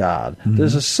really a god. Mm-hmm.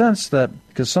 There's a sense that,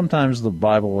 because sometimes the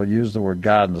Bible will use the word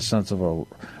God in the sense of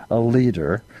a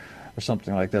leader or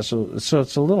something like that. So it's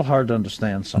a little hard to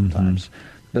understand sometimes. Mm-hmm.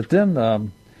 But then,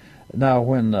 now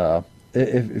when,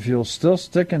 if you'll still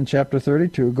stick in chapter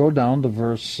 32, go down to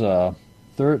verse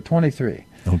 23.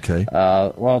 Okay.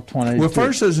 22. Well,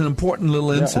 first there's an important little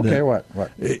incident. Okay, what?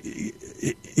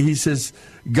 He says,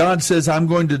 God says, I'm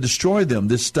going to destroy them,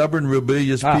 this stubborn,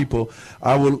 rebellious people.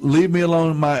 I will leave me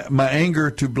alone, my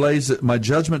anger to blaze, my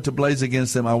judgment to blaze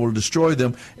against them. I will destroy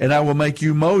them, and I will make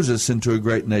you, Moses, into a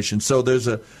great nation. So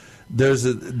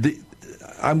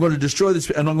I'm going to destroy this,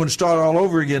 and I'm going to start all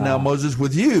over again now, Moses,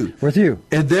 with you. With you.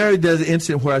 And there's the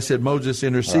incident where I said Moses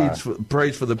intercedes,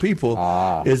 prays for the people,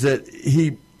 is that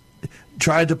he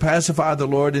tried to pacify the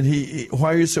Lord, and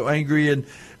why are you so angry? And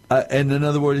in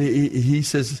other words, he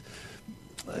says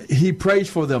he prays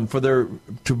for them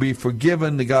to be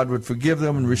forgiven, that God would forgive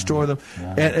them and restore them,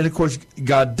 and of course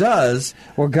God does.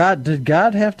 Well, did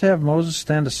God have to have Moses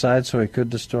stand aside so he could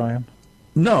destroy him?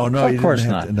 No, of course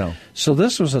not. No. So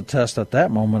this was a test at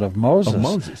that moment of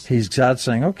Moses. He's God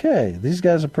saying, okay, these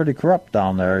guys are pretty corrupt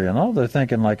down there, you know. They're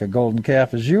thinking like a golden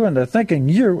calf is you, and they're thinking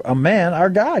you, a man, our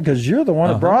God, because you're the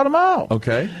one that brought them out.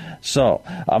 Okay. So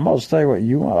I'm going to tell you what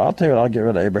you want. I'll tell you what, I'll get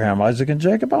rid of Abraham, Isaac, and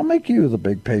Jacob. I'll make you the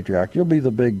big patriarch. You'll be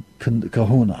the big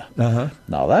kahuna.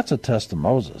 Now that's a test of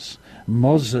Moses.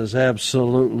 Moses says,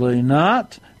 absolutely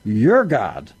not. You're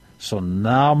God. So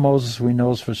now Moses, we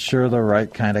know, is for sure the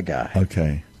right kind of guy.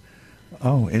 Okay.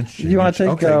 Oh, interesting. You want to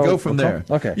take... go from there.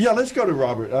 Okay. Yeah, let's go to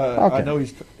Robert. Okay. I know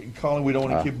he's calling. We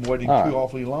don't want to keep him waiting too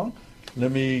awfully long.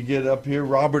 Let me get up here.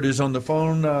 Robert is on the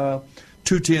phone.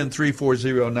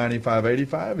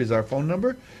 210-340-9585 is our phone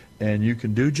number. And you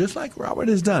can do just like Robert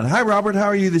has done. Hi, Robert. How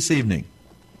are you this evening?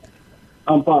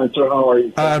 I'm fine, sir. How are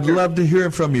you? I'd love to hear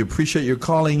from you. Appreciate your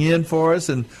calling in for us,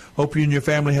 and hope you and your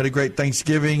family had a great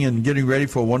Thanksgiving and getting ready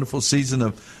for a wonderful season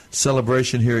of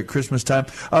celebration here at Christmas time.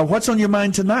 What's on your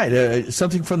mind tonight?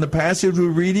 Something from the passage we're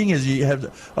reading? As you have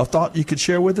a thought you could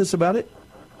share with us about it?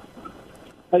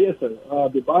 Yes, sir.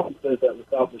 The Bible says that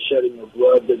without the shedding of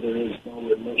blood, that there is no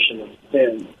remission of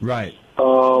sin. Right.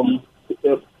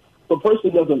 If a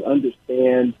person doesn't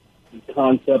understand the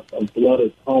concept of blood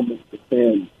atonement for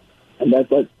sin, and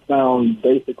that's found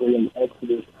basically in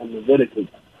Exodus and Leviticus,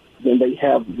 then they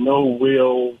have no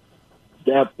real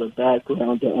depth or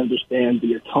background to understand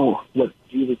the atonement, what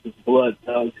Jesus' blood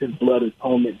does, his blood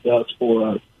atonement does for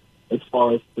us, as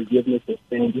far as forgiveness of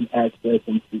sins and access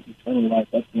into eternal life.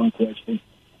 That's one question.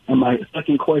 And my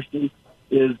second question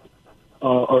is,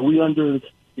 are we under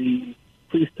the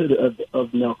priesthood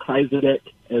of Melchizedek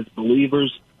as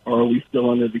believers, or are we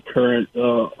still under the current,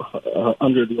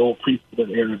 under the old priesthood of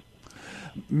Aaron?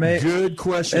 Good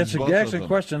question. It's an excellent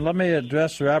question. Let me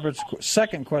address Robert's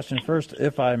second question first,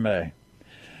 if I may.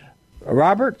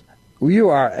 Robert, you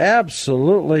are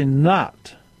absolutely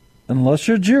not, unless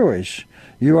you're Jewish,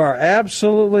 you are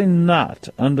absolutely not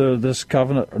under this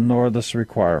covenant nor this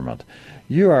requirement.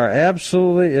 You are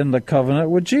absolutely in the covenant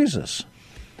with Jesus.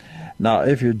 Now,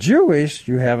 if you're Jewish,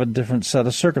 you have a different set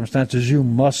of circumstances you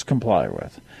must comply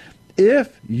with.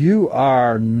 If you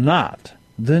are not,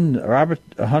 then, Robert,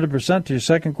 100% to your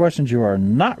second question, you are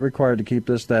not required to keep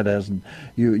this. That is,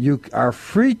 you are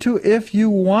free to if you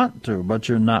want to, but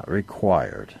you're not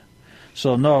required.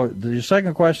 So, no, your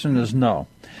second question is no.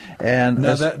 And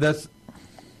now that's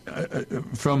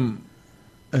from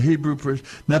a Hebrew person.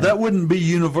 Now, that wouldn't be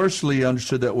universally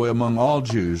understood that way among all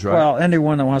Jews, right? Well,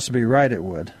 anyone that wants to be right, it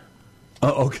would.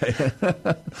 Oh, okay.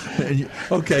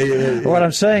 Okay. What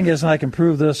I'm saying is, and I can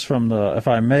prove this from the, if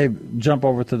I may jump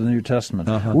over to the New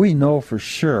Testament, we know for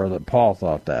sure that Paul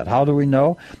thought that. How do we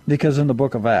know? Because in the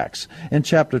book of Acts, in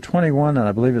chapter 21, and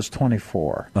I believe it's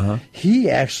 24, he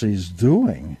actually is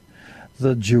doing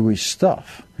the Jewish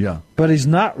stuff. Yeah. But he's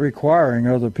not requiring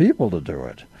other people to do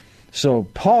it. So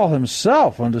Paul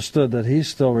himself understood that he's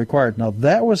still required. Now,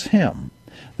 that was him.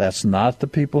 That's not the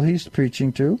people he's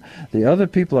preaching to. The other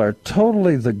people are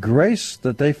totally, the grace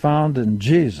that they found in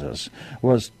Jesus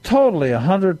was totally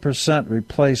 100%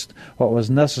 replaced what was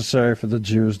necessary for the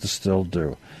Jews to still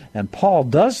do. And Paul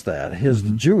does that, his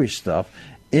Jewish stuff,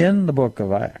 in the book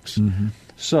of Acts.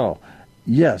 So,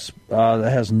 yes, that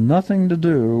has nothing to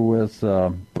do with,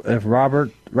 if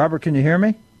Robert, can you hear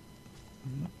me?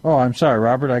 Oh, I'm sorry,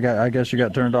 Robert. I guess you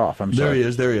got turned off. I'm sorry.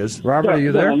 There he is. Robert, are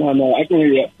you there? No, I can hear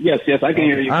you. Yes, I can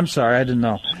hear you. I'm sorry, I didn't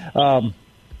know.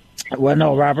 Well,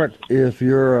 no, Robert. If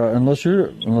you're unless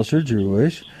you're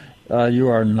Jewish, you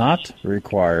are not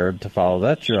required to follow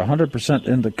that. You're 100%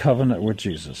 in the covenant with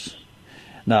Jesus.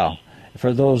 Now,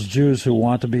 for those Jews who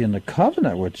want to be in the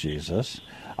covenant with Jesus,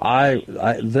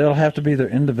 they'll have to be their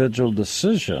individual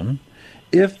decision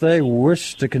if they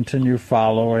wish to continue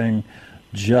following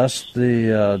just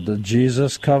the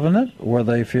Jesus covenant, where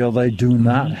they feel they do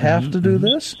not have to do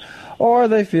this, or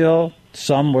they feel,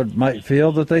 might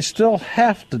feel that they still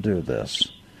have to do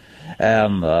this,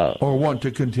 and or want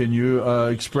to continue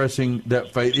expressing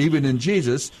that faith even in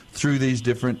Jesus through these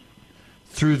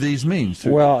means.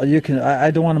 Well, you can.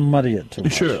 I don't want to muddy it too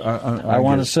much. Sure, I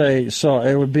want to say, so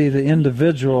it would be the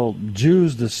individual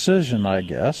Jew's decision, I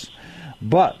guess,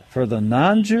 but for the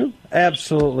non-Jew,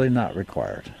 absolutely not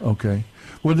required. Okay.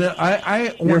 Well, then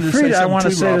I want to say I want to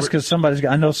too, say Robert. this because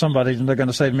I know somebody, and they're going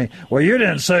to say to me, well, you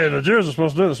didn't say the Jews are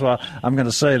supposed to do this. Well, I'm going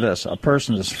to say this. A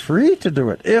person is free to do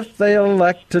it if they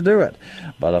elect to do it.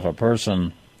 But if a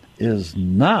person is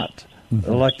not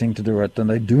electing to do it, then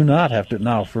they do not have to.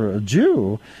 Now, for a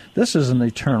Jew, this is an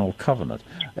eternal covenant.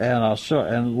 And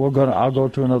I'll go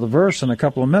to another verse in a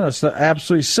couple of minutes that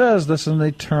absolutely says this is an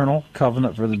eternal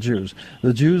covenant for the Jews.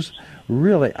 The Jews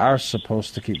really are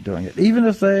supposed to keep doing it, even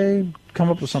if they come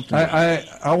up with something else.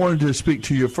 I wanted to speak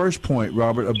to your first point,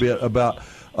 Robert, a bit about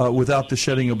without the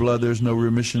shedding of blood, there's no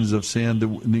remissions of sin.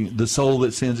 The soul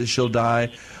that sins, it shall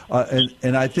die.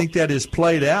 And I think that is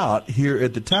played out here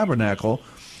at the tabernacle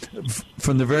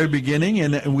from the very beginning,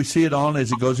 and we see it on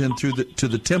as it goes in through to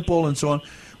the temple and so on.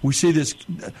 We see this,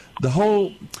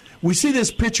 we see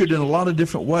this pictured in a lot of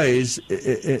different ways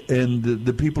in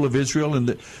the people of Israel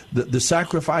and the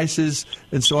sacrifices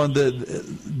and so on.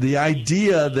 The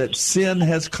idea that sin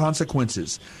has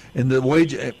consequences, and the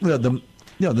wage, the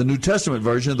New Testament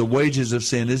version of the wages of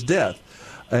sin is death.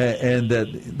 And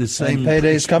that the same and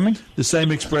payday is coming. The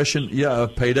same expression,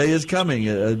 payday is coming.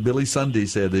 Billy Sunday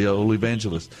said, the old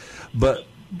evangelist. But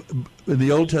in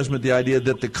the Old Testament, the idea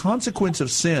that the consequence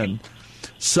of sin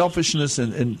selfishness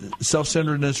and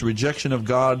self-centeredness, rejection of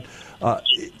God,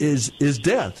 is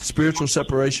death, spiritual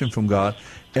separation from God.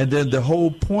 And then the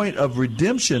whole point of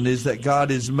redemption is that God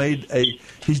has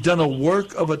He's done a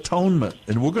work of atonement.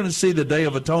 And we're going to see the Day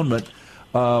of Atonement.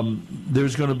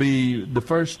 There's going to be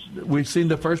we've seen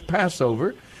the first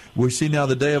Passover. We see now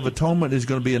the Day of Atonement is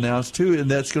going to be announced too.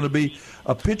 And that's going to be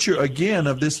a picture again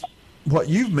of this. What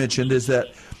you've mentioned is that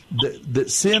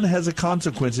sin has a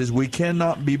consequences. We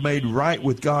cannot be made right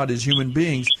with God as human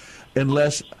beings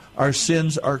unless our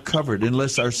sins are covered,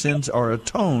 unless our sins are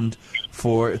atoned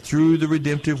for through the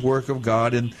redemptive work of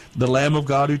God and the Lamb of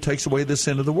God who takes away the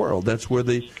sin of the world. That's where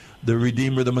the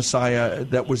Redeemer, the Messiah,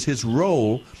 that was his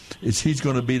role, is he's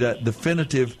going to be that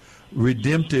definitive,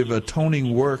 redemptive,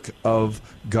 atoning work of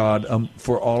God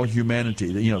for all humanity.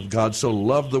 You know, God so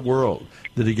loved the world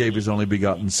that he gave his only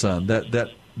begotten Son.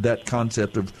 That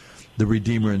concept of the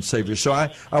Redeemer and Savior. So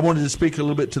I wanted to speak a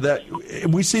little bit to that.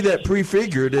 And we see that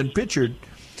prefigured and pictured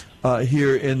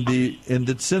here in the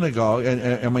synagogue, and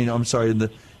in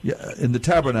the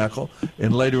tabernacle,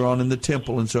 and later on in the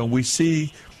temple, and so on. We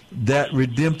see that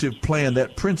redemptive plan,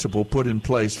 that principle put in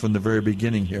place from the very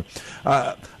beginning here.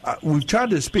 We've tried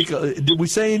to speak. Did we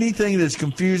say anything that's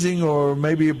confusing, or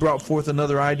maybe it brought forth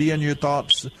another idea in your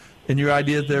thoughts, in your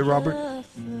ideas there, Robert?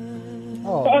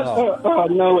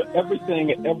 No,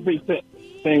 everything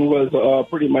was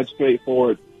pretty much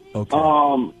straightforward. Okay.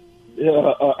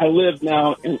 I live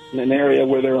now in an area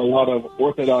where there are a lot of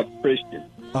Orthodox Christians,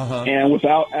 and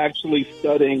without actually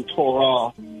studying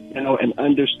Torah, and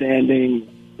understanding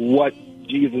what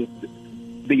Jesus,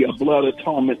 the blood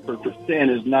atonement for sin,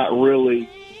 is not really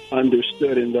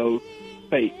understood in those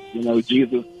faiths.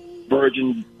 Jesus,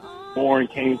 virgin born,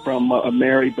 came from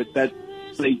Mary, but that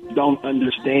they don't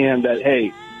understand that.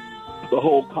 Hey, the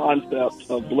whole concept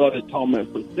of blood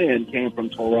atonement for sin came from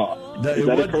Torah.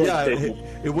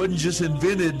 It wasn't just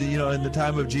invented, in the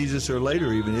time of Jesus or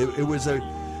later even.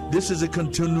 This is a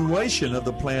continuation of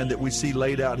the plan that we see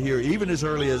laid out here, even as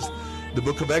early as the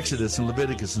book of Exodus and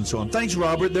Leviticus and so on. Thanks,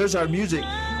 Robert. There's our music.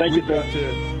 Thank you, sir.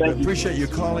 Appreciate you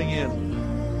calling in.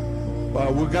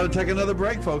 We've got to take another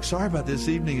break, folks. Sorry about this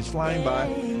evening. It's flying by.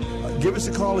 Give us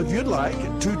a call if you'd like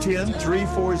at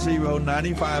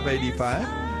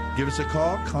 210-340-9585. Give us a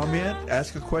call, comment,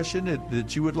 ask a question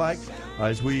that you would like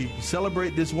as we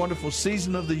celebrate this wonderful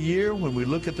season of the year when we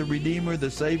look at the Redeemer,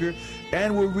 the Savior,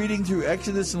 and we're reading through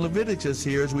Exodus and Leviticus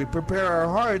here as we prepare our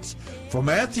hearts for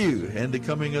Matthew and the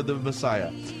coming of the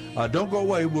Messiah. Don't go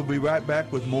away. We'll be right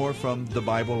back with more from the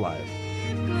Bible Live.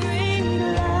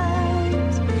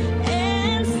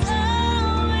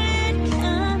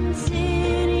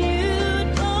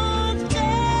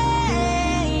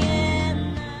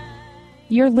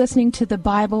 You're listening to the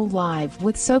Bible Live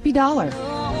with Soapy Dollar.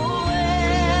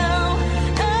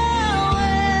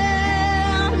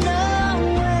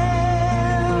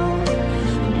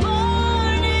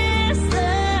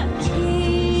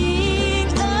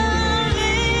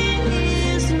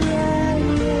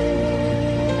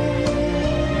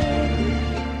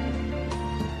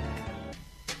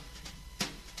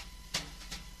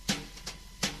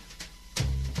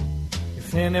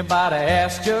 If anybody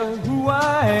asks you who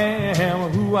I am,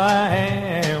 who I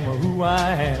am, who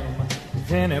I am.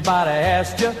 If anybody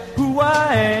asks you who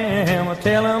I am,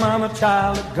 tell them I'm a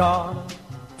child of God.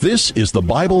 This is the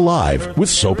Bible Live with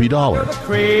Soapy Dollar. The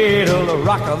cradle, the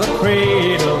rock of the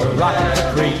cradle, the rock of the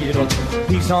cradle.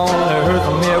 Peace on earth,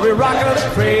 a merry rock of the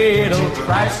cradle.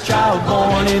 Christ child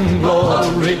born in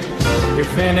glory.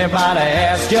 If anybody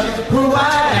asks you who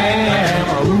I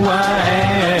am, who I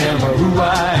am, who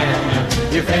I am.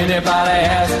 If anybody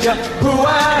asks you who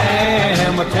I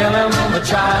am, tell them I'm a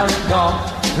child of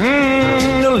God.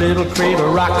 The little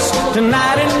cradle rocks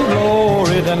tonight in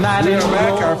glory, tonight in glory.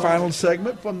 Back, our final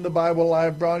segment from the Bible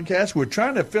Live broadcast. We're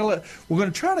trying to fill it. We're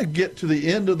going to try to get to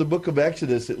the end of the book of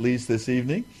Exodus at least this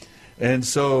evening, and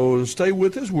so stay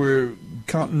with us. We're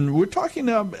talking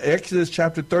about Exodus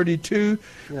chapter 32.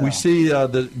 Yeah. We see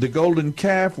the golden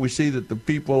calf. We see that the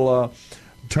people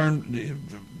trying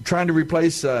to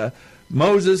replace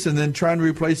Moses, and then trying to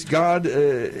replace God,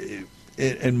 and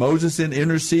Moses in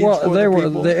intercedes for the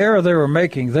people. The error they were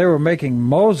making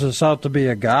Moses out to be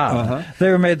a god.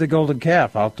 They made the golden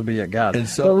calf out to be a god. And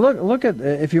so look at,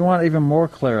 if you want even more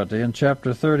clarity, in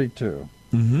chapter 32.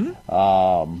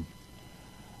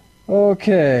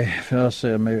 Okay, let's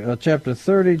see, maybe, chapter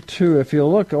 32. If you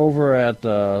look over at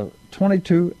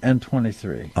 22 and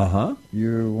 23. Uh-huh.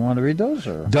 You want to read those?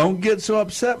 Or? Don't get so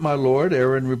upset, my lord,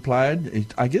 Aaron replied.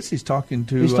 I guess he's talking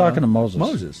to... He's talking to Moses.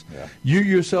 Moses. Yeah. You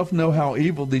yourself know how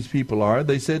evil these people are.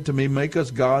 They said to me, make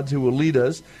us gods who will lead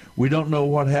us. We don't know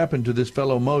what happened to this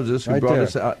fellow Moses who brought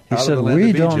us out He of said, the land of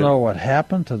Egypt. we don't know what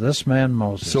happened to this man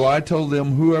Moses. So I told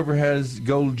them, whoever has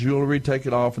gold jewelry, take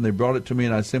it off. And they brought it to me,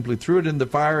 and I simply threw it in the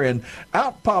fire, and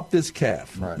out popped this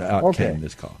calf. Right. Out came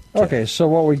this calf. Okay, so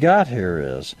what we got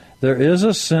here is there is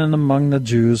a sin among the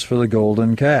Jews for the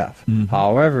golden calf. Mm-hmm.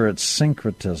 However, it's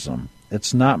syncretism.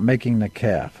 It's not making the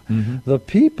calf. Mm-hmm. The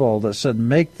people that said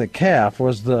make the calf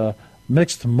was the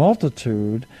mixed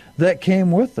multitude that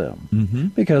came with them, mm-hmm.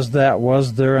 because that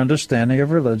was their understanding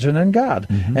of religion and God.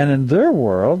 Mm-hmm. And in their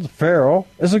world, Pharaoh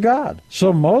is a god.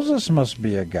 So Moses must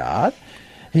be a god.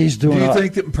 He's doing. Do you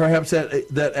think that perhaps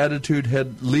that attitude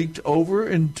had leaked over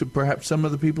into perhaps some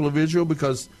of the people of Israel,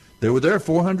 because they were there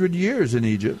 400 years in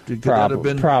Egypt? Could that have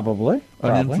been probably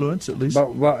an influence at least?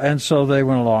 And so they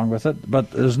went along with it.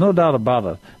 But there's no doubt about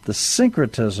it. The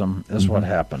syncretism is mm-hmm. what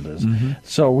happened. Mm-hmm.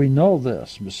 So we know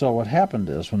this. So what happened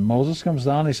is when Moses comes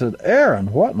down, he said,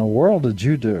 Aaron, what in the world did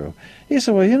you do? He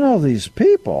said, well, you know, these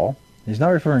people... He's not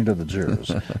referring to the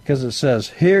Jews, because it says,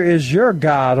 here is your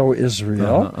God, O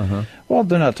Israel. Uh-huh, uh-huh. Well,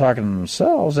 they're not talking to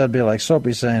themselves. That'd be like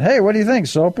Soapy saying, hey, what do you think,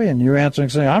 Soapy? And you answering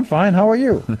saying, I'm fine, how are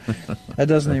you? That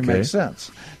doesn't even make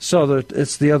sense. So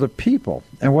it's the other people.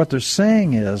 And what they're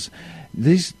saying is,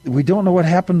 we don't know what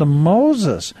happened to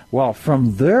Moses. Well,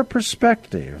 from their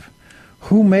perspective,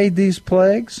 who made these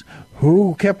plagues?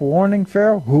 Who kept warning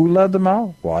Pharaoh? Who led them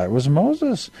out? Why, it was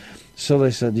Moses. So they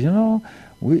said, you know...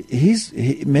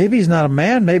 maybe he's not a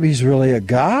man, maybe he's really a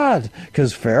god,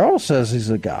 because Pharaoh says he's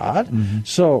a god. Mm-hmm.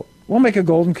 So we'll make a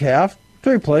golden calf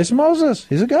to replace Moses.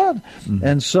 He's a god. Mm-hmm.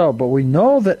 And so, but we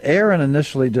know that Aaron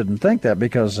initially didn't think that,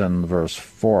 because in verse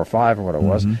 4 or 5 or what it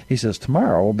was, mm-hmm. he says,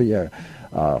 tomorrow will be a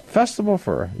festival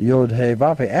for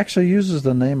Yod-Heh-Vav. He actually uses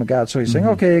the name of God. So he's saying,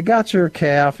 mm-hmm. okay, you got your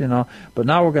calf, but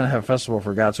now we're going to have a festival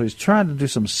for God. So he's trying to do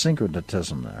some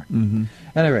syncretism there. Mm-hmm.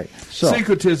 Anyway, so...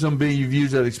 Syncretism, you've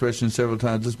used that expression several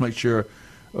times. Just make sure,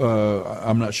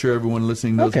 I'm not sure everyone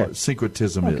listening knows what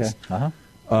syncretism is.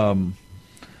 Uh-huh.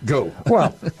 Go.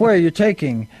 Well, where you're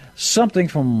taking something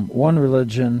from one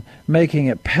religion, making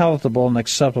it palatable and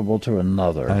acceptable to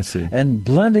another. I see. And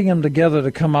blending them together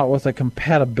to come out with a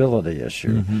compatibility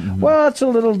issue. Mm-hmm, mm-hmm. Well, it's a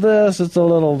little this, it's a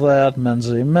little that,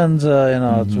 menza,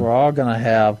 mm-hmm. we're all going to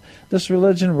have this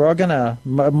religion. We're all going to,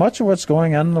 much of what's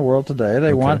going on in the world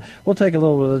today, we'll take a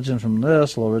little religion from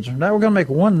this, a little religion from that. We're going to make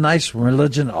one nice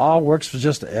religion, all works for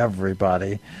just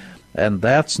everybody. And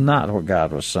that's not what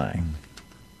God was saying.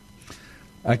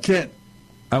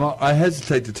 I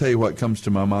hesitate to tell you what comes to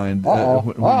my mind when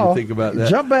you think about that.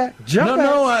 Jump back.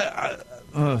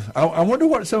 I wonder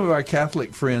what some of our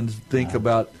Catholic friends think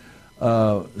about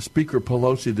Speaker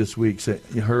Pelosi this week.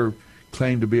 Her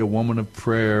claim to be a woman of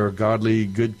prayer, a godly,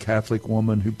 good Catholic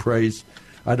woman who prays,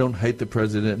 I don't hate the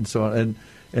president, and so on. And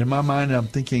in my mind, I'm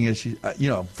thinking,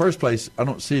 first place, I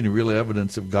don't see any real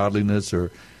evidence of godliness or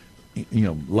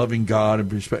loving God,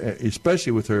 and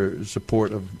especially with her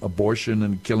support of abortion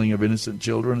and killing of innocent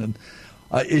children.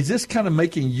 And is this kind of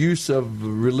making use of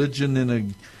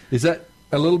religion is that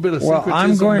a little bit of syncretism? Well,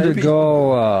 I'm going maybe? to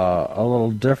go a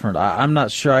little different. I'm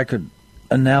not sure I could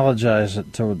analogize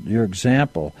it to your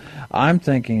example. I'm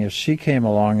thinking if she came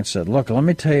along and said, look, let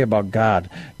me tell you about God.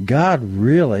 God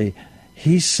really,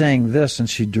 he's saying this, and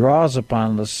she draws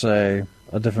upon, let's say,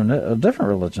 a different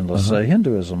religion, let's say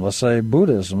Hinduism, let's say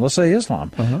Buddhism, let's say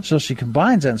Islam. So she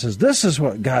combines that and says, this is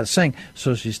what God's saying.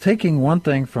 So she's taking one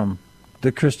thing from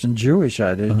the Christian Jewish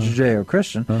idea,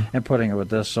 Judeo-Christian, and putting it with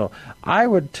this. So I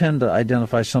would tend to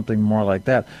identify something more like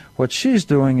that. What she's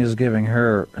doing is giving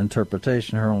her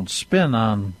interpretation, her own spin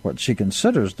on what she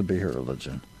considers to be her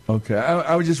religion. Okay.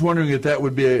 I was just wondering if that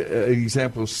would be an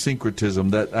example of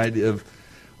syncretism, that idea of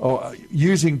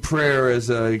using prayer as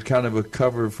a kind of a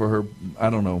cover for her, I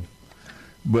don't know.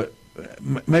 But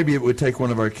maybe it would take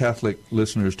one of our Catholic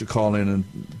listeners to call in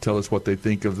and tell us what they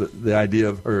think of the idea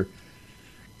of her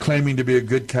claiming to be a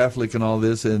good Catholic and all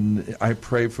this, and I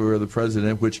pray for the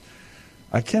president, which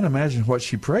I can't imagine what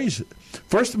she prays.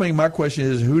 First of all, my question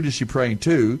is, who is she praying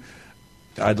to?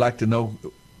 I'd like to know,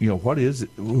 what is it?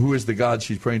 Who is the God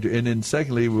she's praying to? And then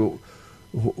secondly,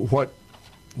 what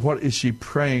is she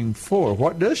praying for?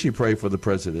 What does she pray for the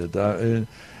president?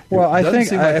 Well, I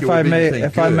think like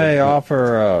if I may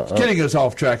offer, it's getting us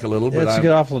off track a little. But it's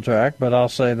get off the track. But I'll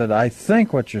say that I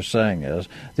think what you're saying is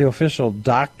the official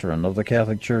doctrine of the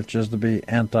Catholic Church is to be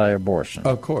anti-abortion.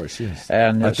 Of course, yes.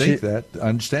 And I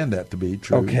understand that to be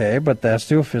true. Okay, but that's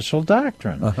the official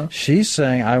doctrine. Uh-huh. She's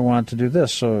saying, I want to do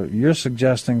this. So you're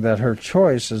suggesting that her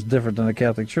choice is different than the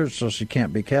Catholic Church, so she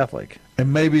can't be Catholic.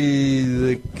 And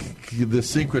maybe the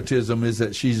syncretism is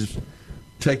that she's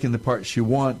taking the part she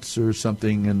wants or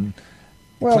something, and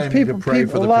claiming to pray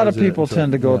for the a lot of president. people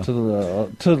tend to go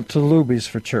to Luby's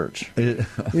for church.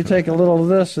 You take a little of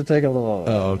this, you take a little of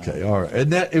that. Oh, okay, all right.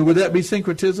 And would that be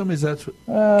syncretism? Is that kind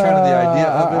of the idea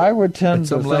of it? I would tend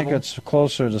to think level? it's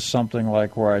closer to something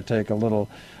like where I take a little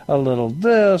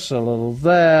this, a little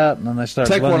that, and then I start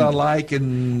take blending. what I like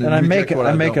and I make don't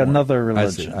another want.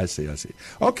 religion. I see.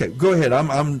 Okay, go ahead.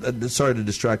 I'm sorry to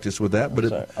distract us with that,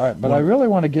 but all right. But I really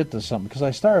want to get to something because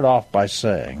I started off by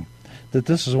saying that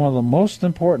this is one of the most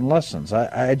important lessons.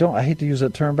 I hate to use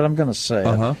that term, but I'm going to say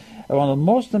it. One of the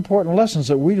most important lessons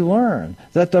that we learn,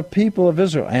 that the people of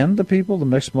Israel and the people, the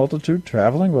mixed multitude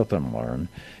traveling with them, learn,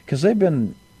 because they've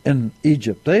been in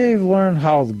Egypt. They've learned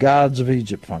how the gods of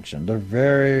Egypt function. They're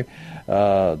very,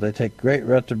 they take great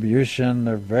retribution.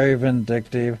 They're very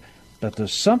vindictive. But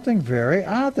there's something very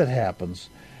odd that happens.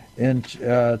 In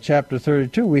chapter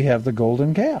 32, we have the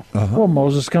golden calf. Well,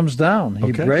 Moses comes down.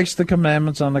 He breaks the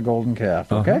commandments on the golden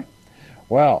calf. Okay?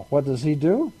 Well, what does he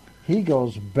do? He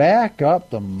goes back up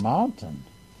the mountain.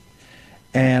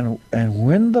 And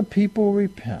when the people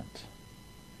repent,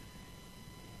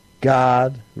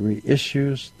 God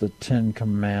reissues the 10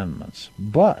 Commandments.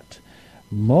 But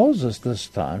Moses this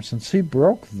time, since he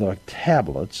broke the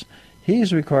tablets,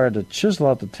 he's required to chisel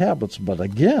out the tablets, but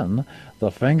again,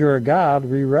 the finger of God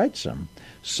rewrites them.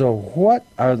 So what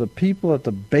are the people at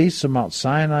the base of Mount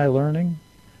Sinai learning?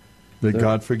 That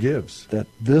God forgives. That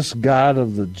this God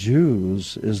of the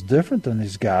Jews is different than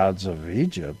these gods of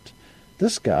Egypt.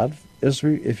 This God,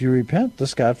 if you repent,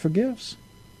 this God forgives.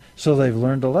 So they've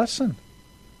learned a lesson.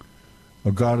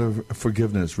 A God of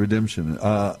forgiveness, redemption.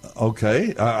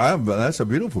 Okay, that's a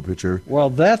beautiful picture.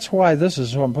 Well, that's why this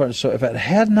is so important. So if it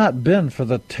had not been for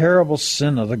the terrible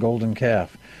sin of the golden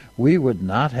calf, we would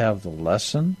not have the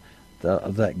lesson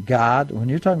that God, when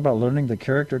you're talking about learning the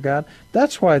character of God,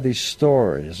 that's why these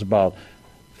stories about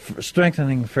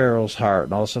strengthening Pharaoh's heart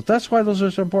and all this stuff, that's why those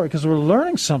are so important, because we're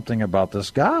learning something about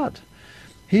this God.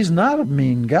 He's not a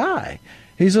mean guy.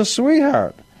 He's a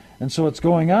sweetheart. And so what's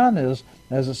going on is,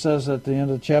 as it says at the end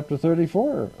of chapter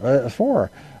 34,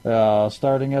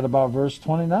 starting at about verse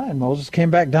 29, Moses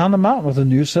came back down the mountain with a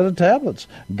new set of tablets.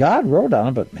 God wrote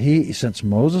on them, but since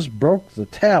Moses broke the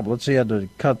tablets, he had to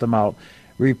cut them out,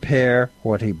 repair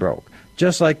what he broke.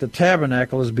 Just like the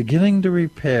tabernacle is beginning to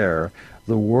repair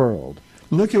the world.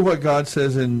 Look at what God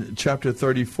says in chapter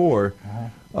 34.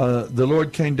 The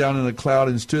Lord came down in a cloud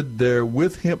and stood there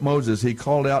with him, Moses. He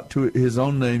called out to his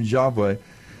own name, Yahweh.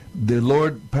 The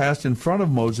Lord passed in front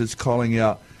of Moses, calling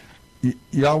out,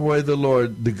 Yahweh the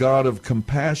Lord, the God of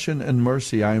compassion and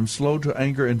mercy. I am slow to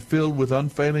anger and filled with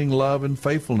unfailing love and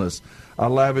faithfulness. I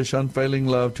lavish unfailing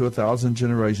love to 1,000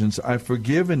 generations. I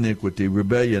forgive iniquity,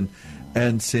 rebellion,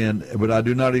 and sin, but I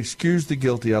do not excuse the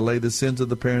guilty. I lay the sins of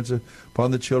the parents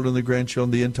upon the children, the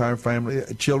grandchildren, the entire family,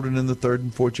 children in the 3rd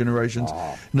and 4th generations.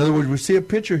 In other words, we see a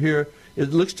picture here. It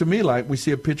looks to me like we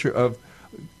see a picture of,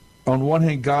 on one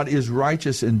hand, God is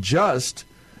righteous and just.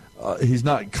 He's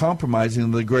not compromising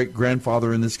the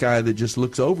great-grandfather in the sky that just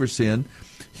looks over sin.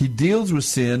 He deals with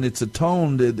sin. It's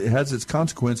atoned. It has its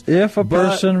consequence. If a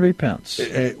person repents.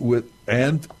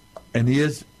 And he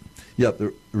is,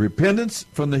 the repentance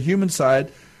from the human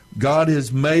side, God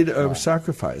has made a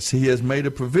sacrifice. He has made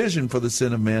a provision for the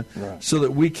sin of man so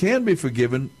that we can be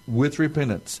forgiven with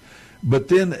repentance. But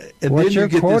then, and what then you're you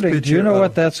get quoting, this picture. Do you know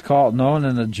what that's called, known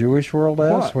in the Jewish world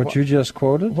as? What you just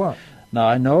quoted? What? Now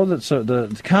I know that. So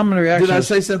the common reaction. Did I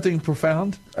say something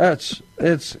profound?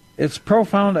 It's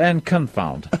profound and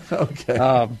confound.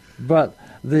 Okay. But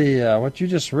the what you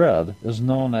just read is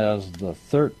known as the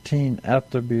 13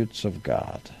 attributes of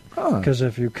God. Because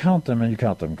if you count them, and you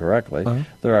count them correctly,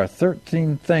 there are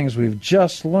 13 things we've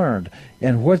just learned.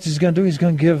 And what he's going to do, he's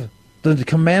going to give the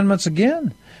commandments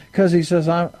again. Because he says,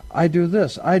 I do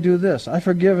this, I do this, I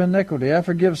forgive iniquity, I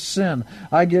forgive sin,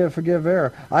 I forgive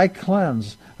error, I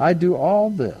cleanse, I do all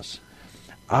this.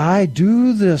 I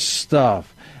do this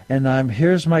stuff, and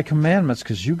here's my commandments,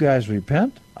 because you guys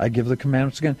repent, I give the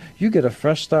commandments again. You get a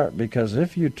fresh start, because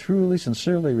if you truly,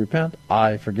 sincerely repent,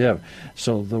 I forgive.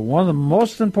 So one of the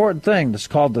most important things that's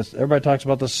called this, everybody talks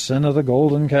about the sin of the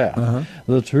golden calf.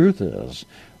 The truth is,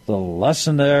 The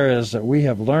lesson there is that we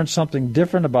have learned something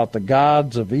different about the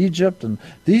gods of Egypt. And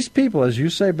these people, as you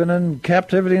say, been in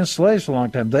captivity and slaves for a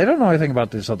long time. They don't know anything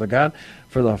about this other God.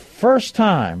 For the first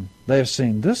time, they've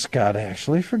seen this God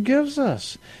actually forgives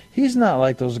us. He's not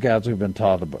like those gods we've been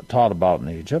taught about in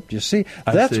Egypt. You see,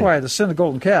 that's why the sin of the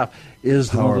golden calf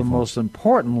is one of the most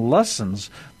important lessons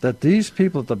that these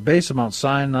people at the base of Mount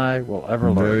Sinai will ever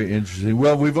learn. Very interesting.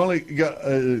 Well, we've only got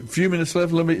a few minutes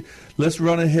left. Let's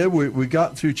run ahead. We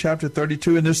got through chapter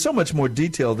 32, and there's so much more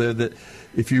detail there that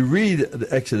if you read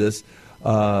the Exodus,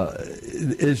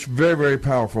 it's very, very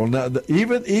powerful. Now,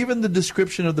 even the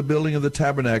description of the building of the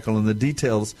tabernacle and the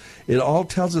details, it all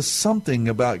tells us something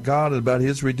about God and about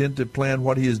His redemptive plan,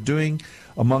 what He is doing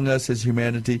among us as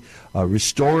humanity,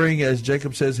 restoring, as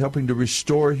Jacob says, helping to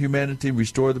restore humanity,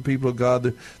 restore the people of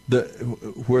God,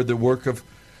 where the work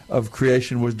of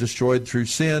creation was destroyed through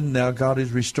sin. Now God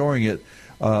is restoring it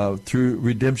through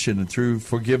redemption and through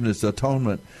forgiveness,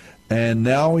 atonement. And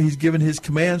now He's given His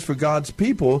commands for God's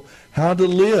people, how to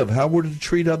live, how we're to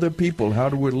treat other people, how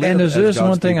do we live and as there's God's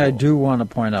one thing people. I do want to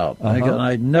point out, and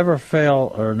I never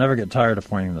fail or never get tired of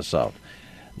pointing this out.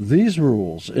 These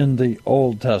rules in the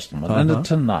Old Testament, in the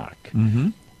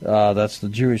Tanakh, that's the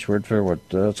Jewish word for what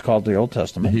it's called the Old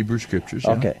Testament. The Hebrew Scriptures.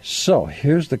 Okay, so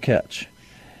here's the catch.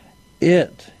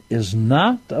 It is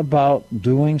not about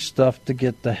doing stuff to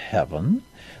get to heaven.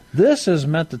 This is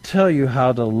meant to tell you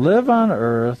how to live on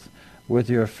earth with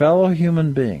your fellow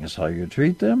human beings, how you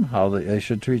treat them, how they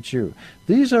should treat you.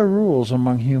 These are rules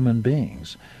among human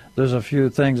beings. There's a few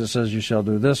things that says you shall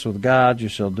do this with God, you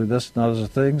shall do this, and other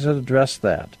things that address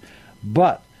that.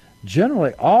 But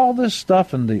generally, all this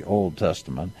stuff in the Old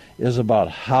Testament is about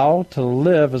how to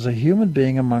live as a human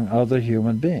being among other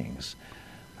human beings.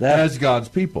 As God's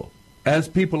people, as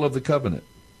people of the covenant.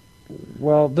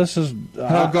 Well, this is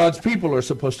how God's people are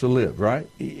supposed to live, right?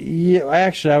 Yeah,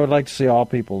 actually, I would like to see all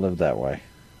people live that way.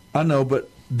 I know, but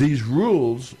these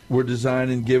rules were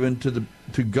designed and given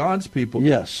to God's people,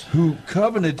 yes, who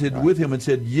covenanted with Him and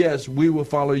said, "Yes, we will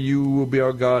follow you. We will be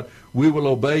our God. We will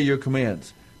obey your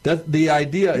commands." That the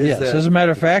idea is that. As a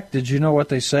matter of fact, did you know what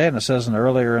they say? And it says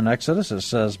earlier in Exodus, it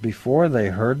says before they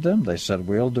heard them, they said,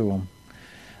 "We'll do them."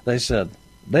 They said.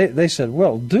 They said,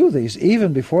 "Well, do these,"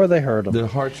 even before they heard them. Their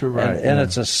hearts are right. And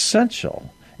it's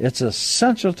essential. It's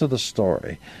essential to the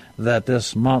story that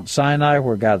this Mount Sinai,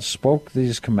 where God spoke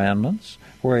these commandments,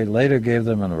 where He later gave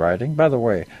them in writing. By the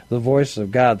way, the voice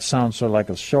of God sounds sort of like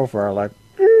a shofar, like,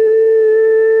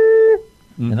 you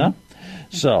know?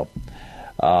 So,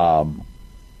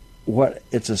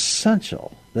 it's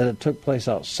essential that it took place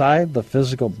outside the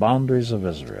physical boundaries of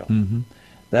Israel.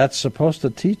 That's supposed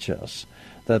to teach us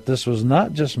that this was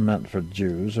not just meant for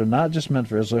Jews or not just meant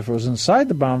for Israel. If it was inside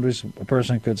the boundaries, a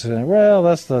person could say, well,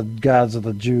 that's the gods of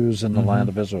the Jews in the land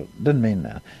of Israel. It didn't mean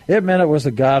that. It meant it was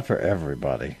the God for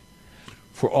everybody.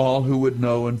 For all who would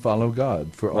know and follow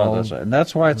God. For all. That's right. And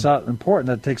that's why it's important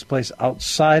that it takes place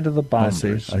outside of the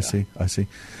boundaries. I see.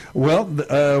 Well,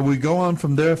 we go on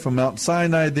from there, from Mount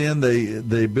Sinai then.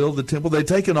 They build the temple. They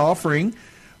take an offering.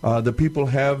 The people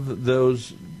have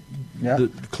those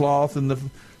the cloth and the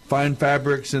fine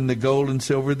fabrics and the gold and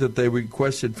silver that they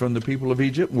requested from the people of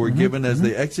Egypt were given as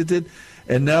they exited,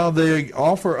 and now they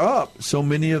offer up so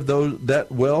many of that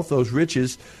wealth, those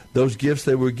riches, those gifts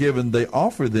they were given. They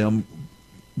offer them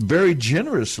very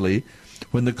generously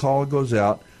when the call goes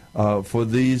out for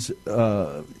these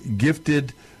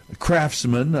gifted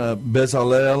craftsmen,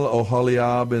 Bezalel,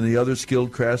 Oholiab, and the other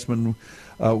skilled craftsmen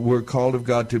were called of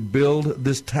God to build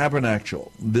this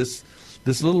tabernacle, this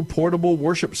little portable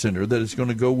worship center that is going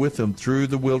to go with them through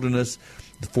the wilderness,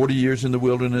 the 40 years in the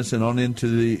wilderness, and on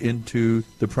into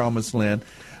the promised land.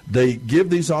 They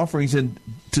give these offerings, and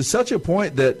to such a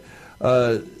point that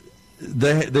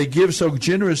they give so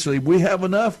generously. We have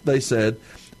enough, they said,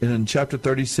 in chapter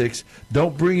 36.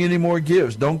 Don't bring any more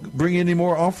gifts. Don't bring any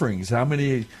more offerings. How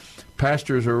many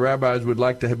pastors or rabbis would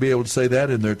like to be able to say that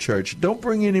in their church? Don't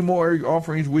bring any more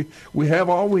offerings. We have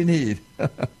all we need.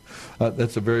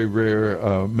 That's a very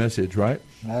rare message, right?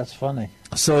 That's funny.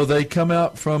 So they come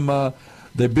out from,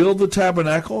 they build the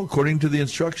tabernacle according to the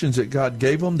instructions that God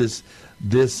gave them, this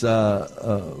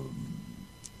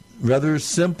rather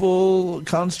simple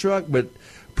construct, but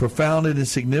profound in its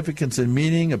significance and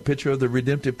meaning, a picture of the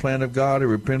redemptive plan of God.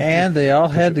 And they all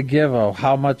had to give a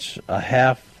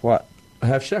half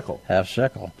shekel. Half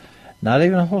shekel. Not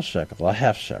even a whole shekel, a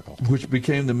half shekel. Which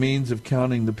became the means of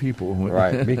counting the people.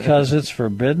 Right, because it's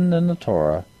forbidden in the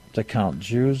Torah to count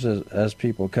Jews as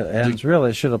people. And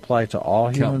it should apply to all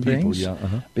human beings.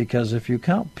 Yeah, Because if you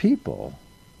count people,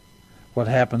 what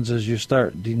happens is you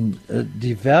start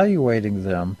devaluating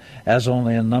them as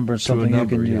only a number, something you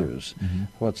can use. Mm-hmm.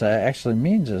 What that actually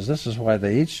means is this is why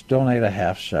they each donate a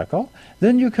half shekel.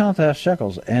 Then you count the half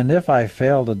shekels. And if I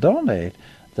fail to donate,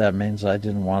 that means I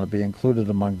didn't want to be included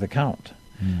among the count.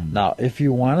 Now, if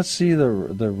you want to see the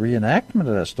reenactment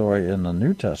of that story in the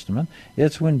New Testament,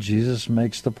 it's when Jesus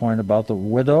makes the point about the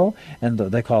widow, and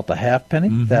they call it the halfpenny.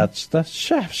 Mm-hmm. That's the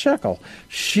shekel.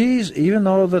 She's, even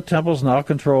though the temple's now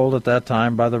controlled at that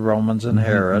time by the Romans and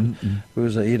Herod,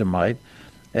 who's an Edomite,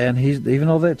 and even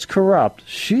though it's corrupt,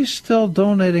 she's still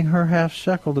donating her half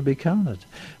shekel to be counted.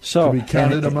 So, to be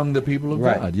counted among the people of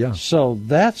God, yeah. So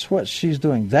that's what she's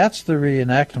doing. That's the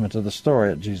reenactment of the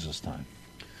story at Jesus' time.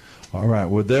 All right.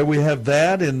 Well, there we have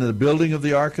that in the building of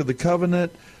the Ark of the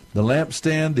Covenant, the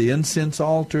lampstand, the incense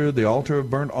altar, the altar of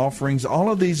burnt offerings. All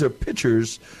of these are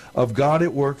pictures of God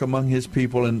at work among his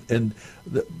people and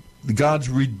God's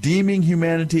redeeming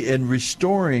humanity and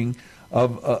restoring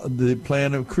of the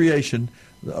plan of creation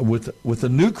with a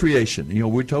new creation. You know,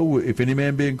 we're told if any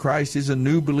man be in Christ, he's a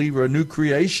new believer, a new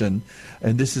creation,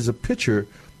 and this is a picture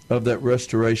of that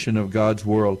restoration of God's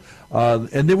world.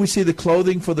 And then we see the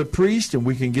clothing for the priest, and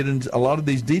we can get into a lot of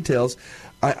these details.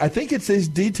 I think it's these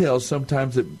details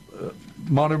sometimes that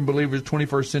modern believers,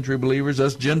 21st century believers,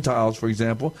 us Gentiles, for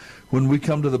example, when we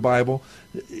come to the Bible,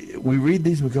 we read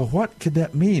these and we go, what could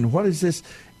that mean? What is this?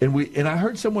 And I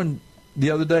heard someone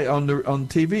the other day on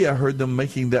TV, I heard them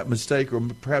making that mistake, or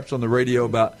perhaps on the radio,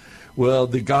 about, well,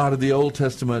 the God of the Old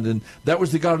Testament, and that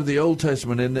was the God of the Old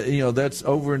Testament, and that's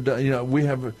over and done. We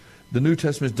have the New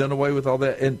Testament's done away with all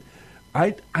that, and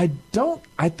I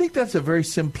think that's a very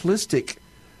simplistic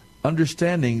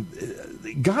understanding.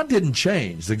 God didn't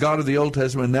change. The God of the Old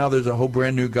Testament, now there's a whole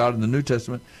brand new God in the New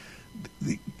Testament.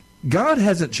 God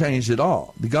hasn't changed at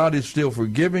all. The God is still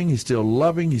forgiving. He's still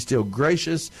loving. He's still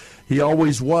gracious. He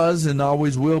always was and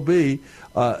always will be.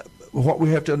 What we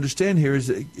have to understand here is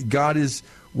that God is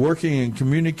working and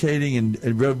communicating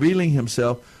and revealing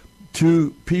himself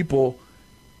to people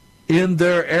in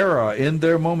their era, in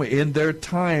their moment, in their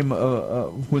time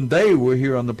when they were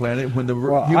here on the planet, when the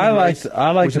human race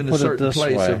was in a certain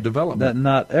place of development. That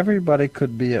not everybody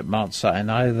could be at Mount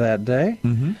Sinai that day.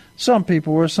 Mm-hmm. Some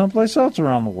people were someplace else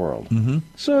around the world. Mm-hmm.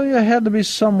 So there had to be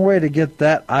some way to get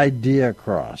that idea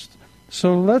across.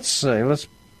 So let's say, let's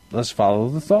follow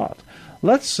the thought.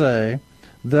 Let's say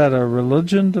that a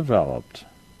religion developed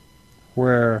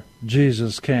where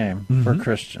Jesus came for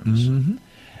Christians. Mm-hmm.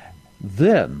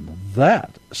 Then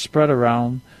that spread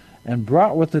around and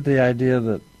brought with it the idea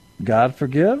that God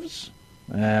forgives,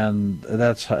 and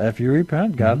that's if you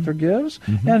repent, God forgives,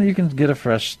 and you can get a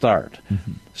fresh start.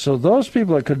 So those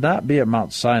people that could not be at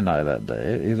Mount Sinai that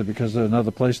day, either because they're another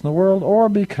place in the world or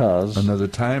because another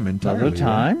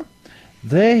time,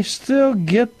 they still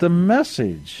get the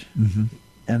message.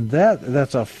 And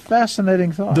that's a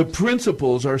fascinating thought. The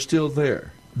principles are still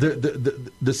there.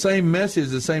 The same message,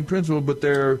 the same principle, but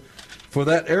they're for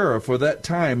that era, for that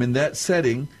time, in that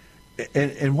setting.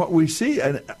 And what we see,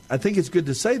 and I think it's good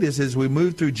to say this, as we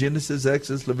move through Genesis,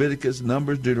 Exodus, Leviticus,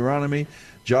 Numbers, Deuteronomy,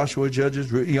 Joshua, Judges,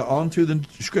 on through the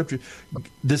Scripture,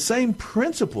 the same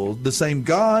principles, the same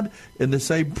God, and the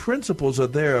same principles are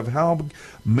there of how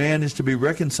man is to be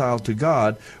reconciled to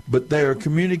God, but they are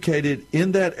communicated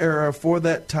in that era, for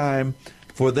that time,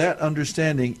 for that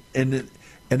understanding,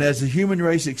 and as the human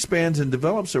race expands and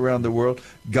develops around the world,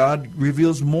 God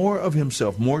reveals more of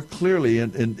himself more clearly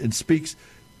and speaks,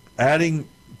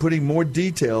 putting more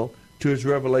detail to his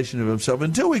revelation of himself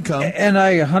until we come. And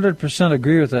I 100%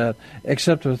 agree with that,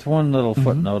 except with one little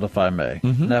footnote, if I may.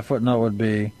 That footnote would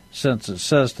be, since it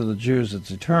says to the Jews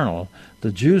it's eternal,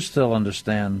 the Jews still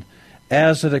understand,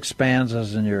 as it expands,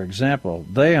 as in your example,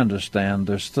 they understand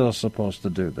they're still supposed to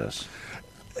do this.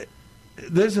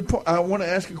 I want to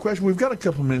ask a question. We've got a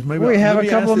couple of minutes. Maybe we have a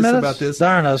couple of minutes about this.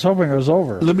 Darn, I was hoping it was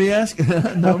over. Let me ask.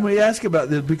 Let me ask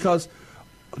about this, because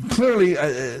clearly,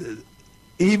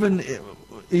 even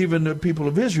the people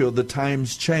of Israel, the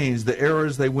times changed, the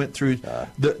errors they went through. I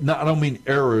don't mean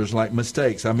errors like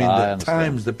mistakes. I mean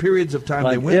the periods of time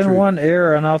like they went through. In one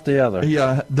era and out the other.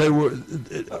 Yeah, they were.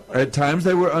 At times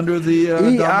they were under the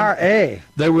ERA.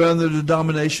 They were under the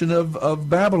domination of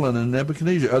Babylon and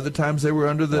Nebuchadnezzar. Other times they were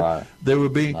under the. They were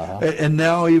being. And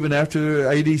now, even after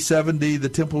AD 70, the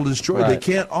temple destroyed. They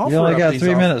can't offer. You only got these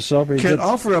 3 minutes, Soapy. Can't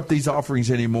offer up these offerings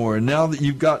anymore. And now that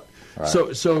you've got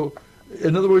so.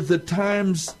 In other words, the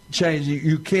times change.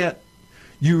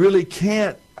 You really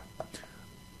can't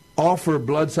offer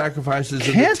blood sacrifices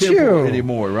in the temple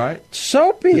anymore, right?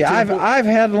 Soapy, I've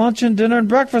had lunch and dinner and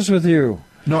breakfast with you.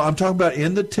 No, I'm talking about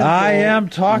in the temple. I am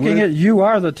talking it. You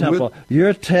are the temple.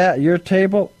 Your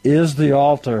table is the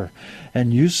altar.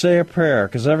 And you say a prayer,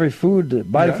 because every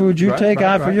bite of food you take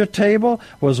out for your table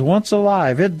was once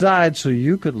alive. It died so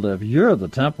you could live. You're the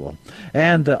temple.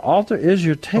 And the altar is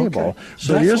your table. Okay.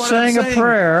 So That's you're what saying I'm a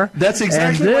prayer. That's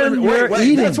exactly and then you're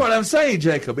eating. That's what I'm saying,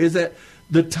 Jacob, is that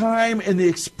the time and the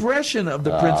expression of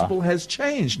the principle has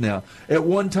changed now. At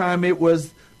one time it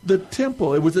was the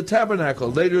temple. It was the tabernacle.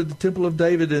 Later the temple of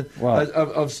David and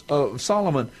of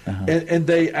Solomon. And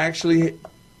they actually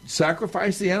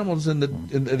sacrifice the animals and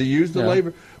they use the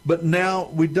labor, but now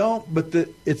we don't. But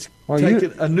it's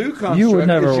taken a new construct. You would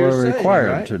never were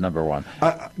required to, number one.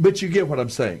 But you get what I'm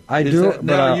saying. I do.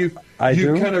 Now I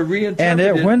do. Kind of reinterpret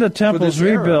and when the temple's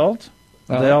rebuilt,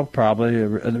 they'll probably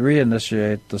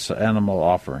reinitiate the animal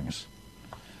offerings.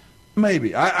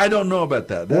 Maybe I don't know about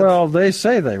that. Well, they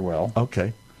say they will.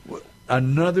 Okay,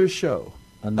 another show.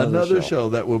 Another show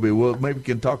that will be. Well, maybe we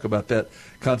can talk about that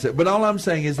concept. But all I'm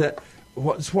saying is that.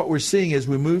 What we're seeing as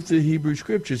we move through the Hebrew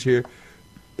Scriptures here,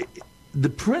 the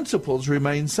principles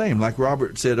remain same. Like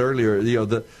Robert said earlier,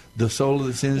 the soul of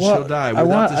the sins shall die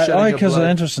without the shedding of blood. Because of the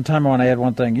interest in time, I want to add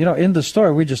one thing. In the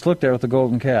story we just looked at with the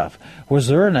golden calf, was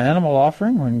there an animal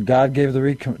offering when God gave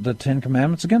the Ten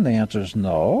Commandments? Again, the answer is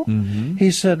no. Mm-hmm.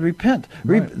 He said, repent.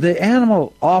 Right. The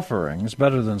animal offerings,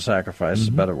 better than sacrifice, is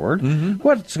a better word. Mm-hmm.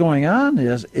 What's going on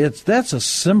is that's a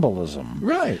symbolism.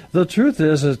 Right. The truth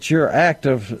is it's your act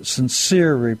of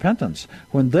sincere repentance.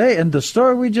 When in the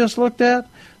story we just looked at,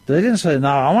 they didn't say, "No,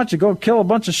 I want you to go kill a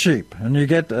bunch of sheep," and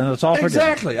it's all forgiven.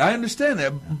 Exactly, I understand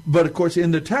that. But of course,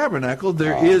 in the tabernacle,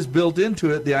 there is built into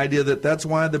it the idea that that's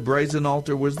why the brazen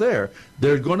altar was there.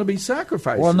 There are going to be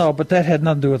sacrifices. Well, no, but that had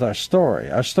nothing to do with our story.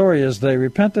 Our story is they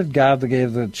repented. God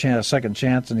gave the second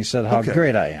chance, and He said, "How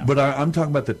great I am." But I'm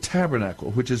talking about the tabernacle,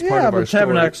 which is part of our story. Yeah,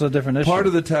 but tabernacle's a different issue. Part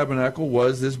of the tabernacle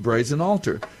was this brazen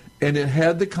altar. And it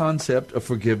had the concept of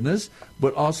forgiveness,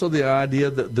 but also the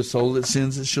idea that the soul that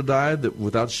sins shall die, that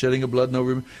without shedding of blood,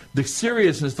 the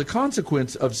seriousness, the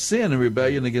consequence of sin and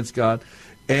rebellion against God,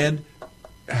 and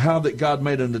how that God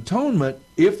made an atonement.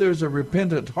 If there's a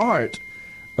repentant heart,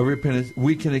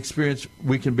 we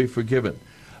can be forgiven.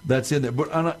 That's in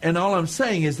there. And all I'm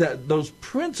saying is that those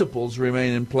principles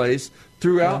remain in place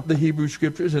throughout the Hebrew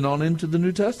Scriptures and on into the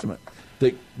New Testament.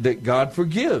 That God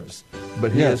forgives,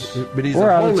 but He's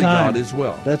a holy God as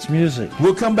well. That's music.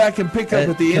 We'll come back and pick up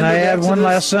at the end of Exodus. Can I add one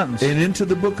last sentence? And into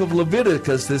the book of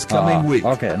Leviticus this coming week.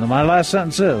 Okay, and my last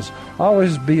sentence is,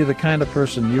 always be the kind of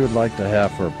person you would like to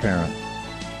have for a parent.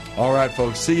 All right,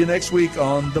 folks. See you next week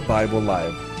on The Bible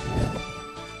Live.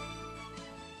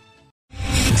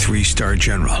 3-star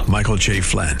General Michael J.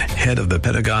 Flynn, head of the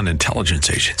Pentagon Intelligence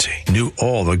Agency, knew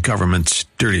all the government's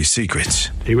dirty secrets.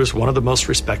 He was one of the most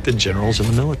respected generals in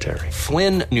the military.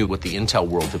 Flynn knew what the intel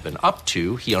world had been up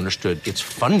to. He understood its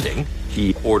funding.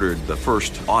 He ordered the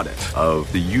first audit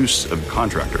of the use of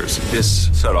contractors. This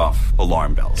set off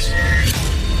alarm bells.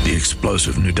 The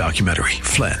explosive new documentary,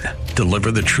 Flynn,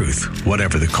 Deliver the Truth,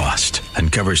 Whatever the Cost,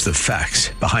 uncovers the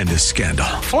facts behind this scandal.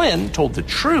 Flynn told the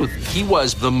truth. He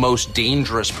was the most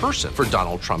dangerous person for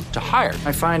Donald Trump to hire.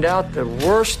 I find out the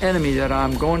worst enemy that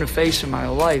I'm going to face in my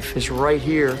life is right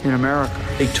here in America.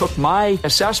 They took my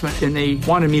assessment and they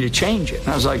wanted me to change it. And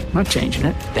I was like, I'm not changing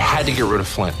it. They had to get rid of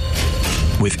Flynn.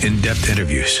 With in-depth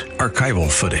interviews, archival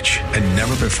footage, and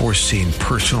never-before-seen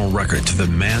personal records of the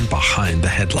man behind the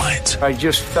headlines. I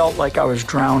just felt like I was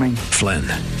drowning. Flynn,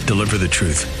 Deliver the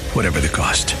Truth, Whatever the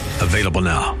Cost. Available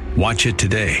now. Watch it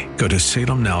today. Go to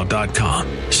salemnow.com.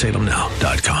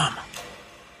 salemnow.com.